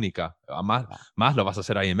experiencia única. Más lo vas a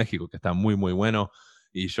hacer ahí en México, que está muy, muy bueno.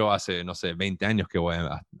 Y yo hace, no sé, 20 años que voy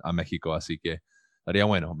a México, así que estaría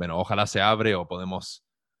bueno. Bueno, ojalá se abre o podemos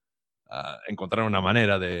encontrar una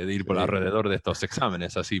manera de ir por alrededor de estos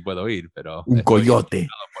exámenes, así puedo ir. Pero un coyote.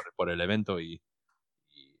 Por el evento y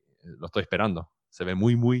lo estoy esperando. Se ve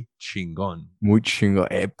muy, muy chingón. Muy chingón.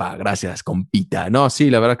 Epa, gracias, compita. No, sí,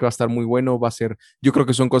 la verdad que va a estar muy bueno. Va a ser, yo creo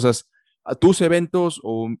que son cosas, tus eventos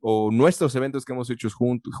o nuestros eventos que hemos hecho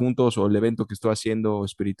juntos, o el evento que estoy haciendo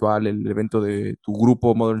espiritual, el evento de tu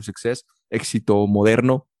grupo Modern Success, éxito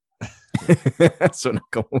moderno. Suena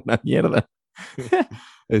como una mierda.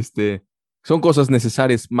 Son cosas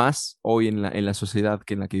necesarias más hoy en la sociedad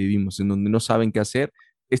en la que vivimos, en donde no saben qué hacer.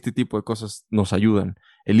 Este tipo de cosas nos ayudan.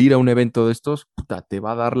 El ir a un evento de estos, puta, te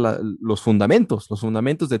va a dar los fundamentos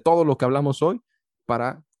de todo lo que hablamos hoy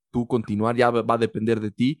para tú continuar. Ya va a depender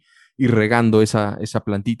de ti ir regando esa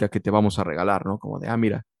plantita que te vamos a regalar, ¿no? Como de,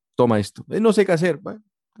 mira, toma esto. No sé qué hacer. Bueno,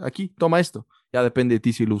 aquí, toma esto. Ya depende de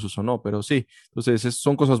ti si lo usas o no, pero sí. Entonces,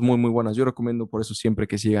 son cosas muy, muy buenas. Yo recomiendo por eso siempre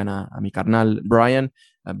que sigan a mi carnal Brian,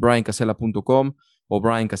 a briancasela.com o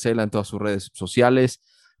Brian Casella en todas sus redes sociales,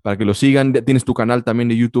 para que lo sigan. Tienes tu canal también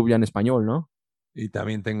de YouTube ya en español, ¿no? Y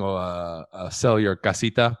también tengo a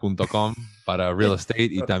sellyourcasita.com para real estate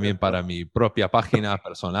y también para mi propia página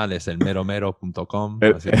personal, es elmeromero.com.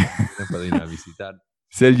 Así que también pueden ir a visitar.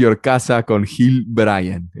 Sell Your Casa con Gil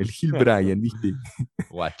Bryan. El Gil Bryan, ¿viste?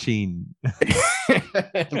 Guachín.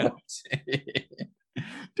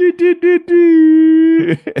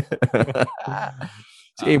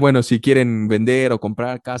 Sí, bueno, si quieren vender o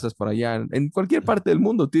comprar casas por allá, en cualquier parte del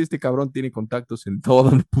mundo, este cabrón tiene contactos en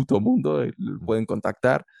todo el puto mundo, lo pueden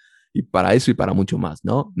contactar, y para eso y para mucho más,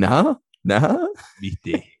 ¿no? ¿No? ¿No?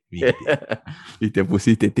 ¿Viste? Y te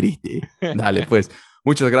pusiste triste. Dale, pues.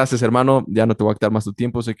 Muchas gracias, hermano. Ya no te voy a quitar más tu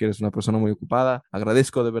tiempo. Sé que eres una persona muy ocupada.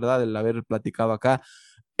 Agradezco de verdad el haber platicado acá.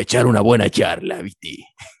 Echar una buena charla, ¿viste?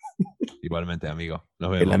 Igualmente, amigo. Nos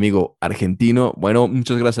vemos. El amigo argentino. Bueno,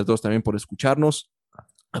 muchas gracias a todos también por escucharnos.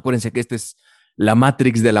 Acuérdense que esta es la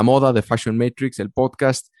Matrix de la moda, de Fashion Matrix, el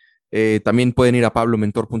podcast. También pueden ir a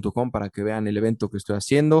pablomentor.com para que vean el evento que estoy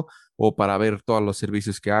haciendo o para ver todos los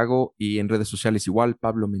servicios que hago, y en redes sociales igual,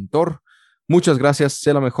 Pablo Mentor. Muchas gracias,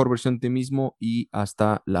 sé la mejor versión de ti mismo y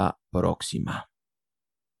hasta la próxima.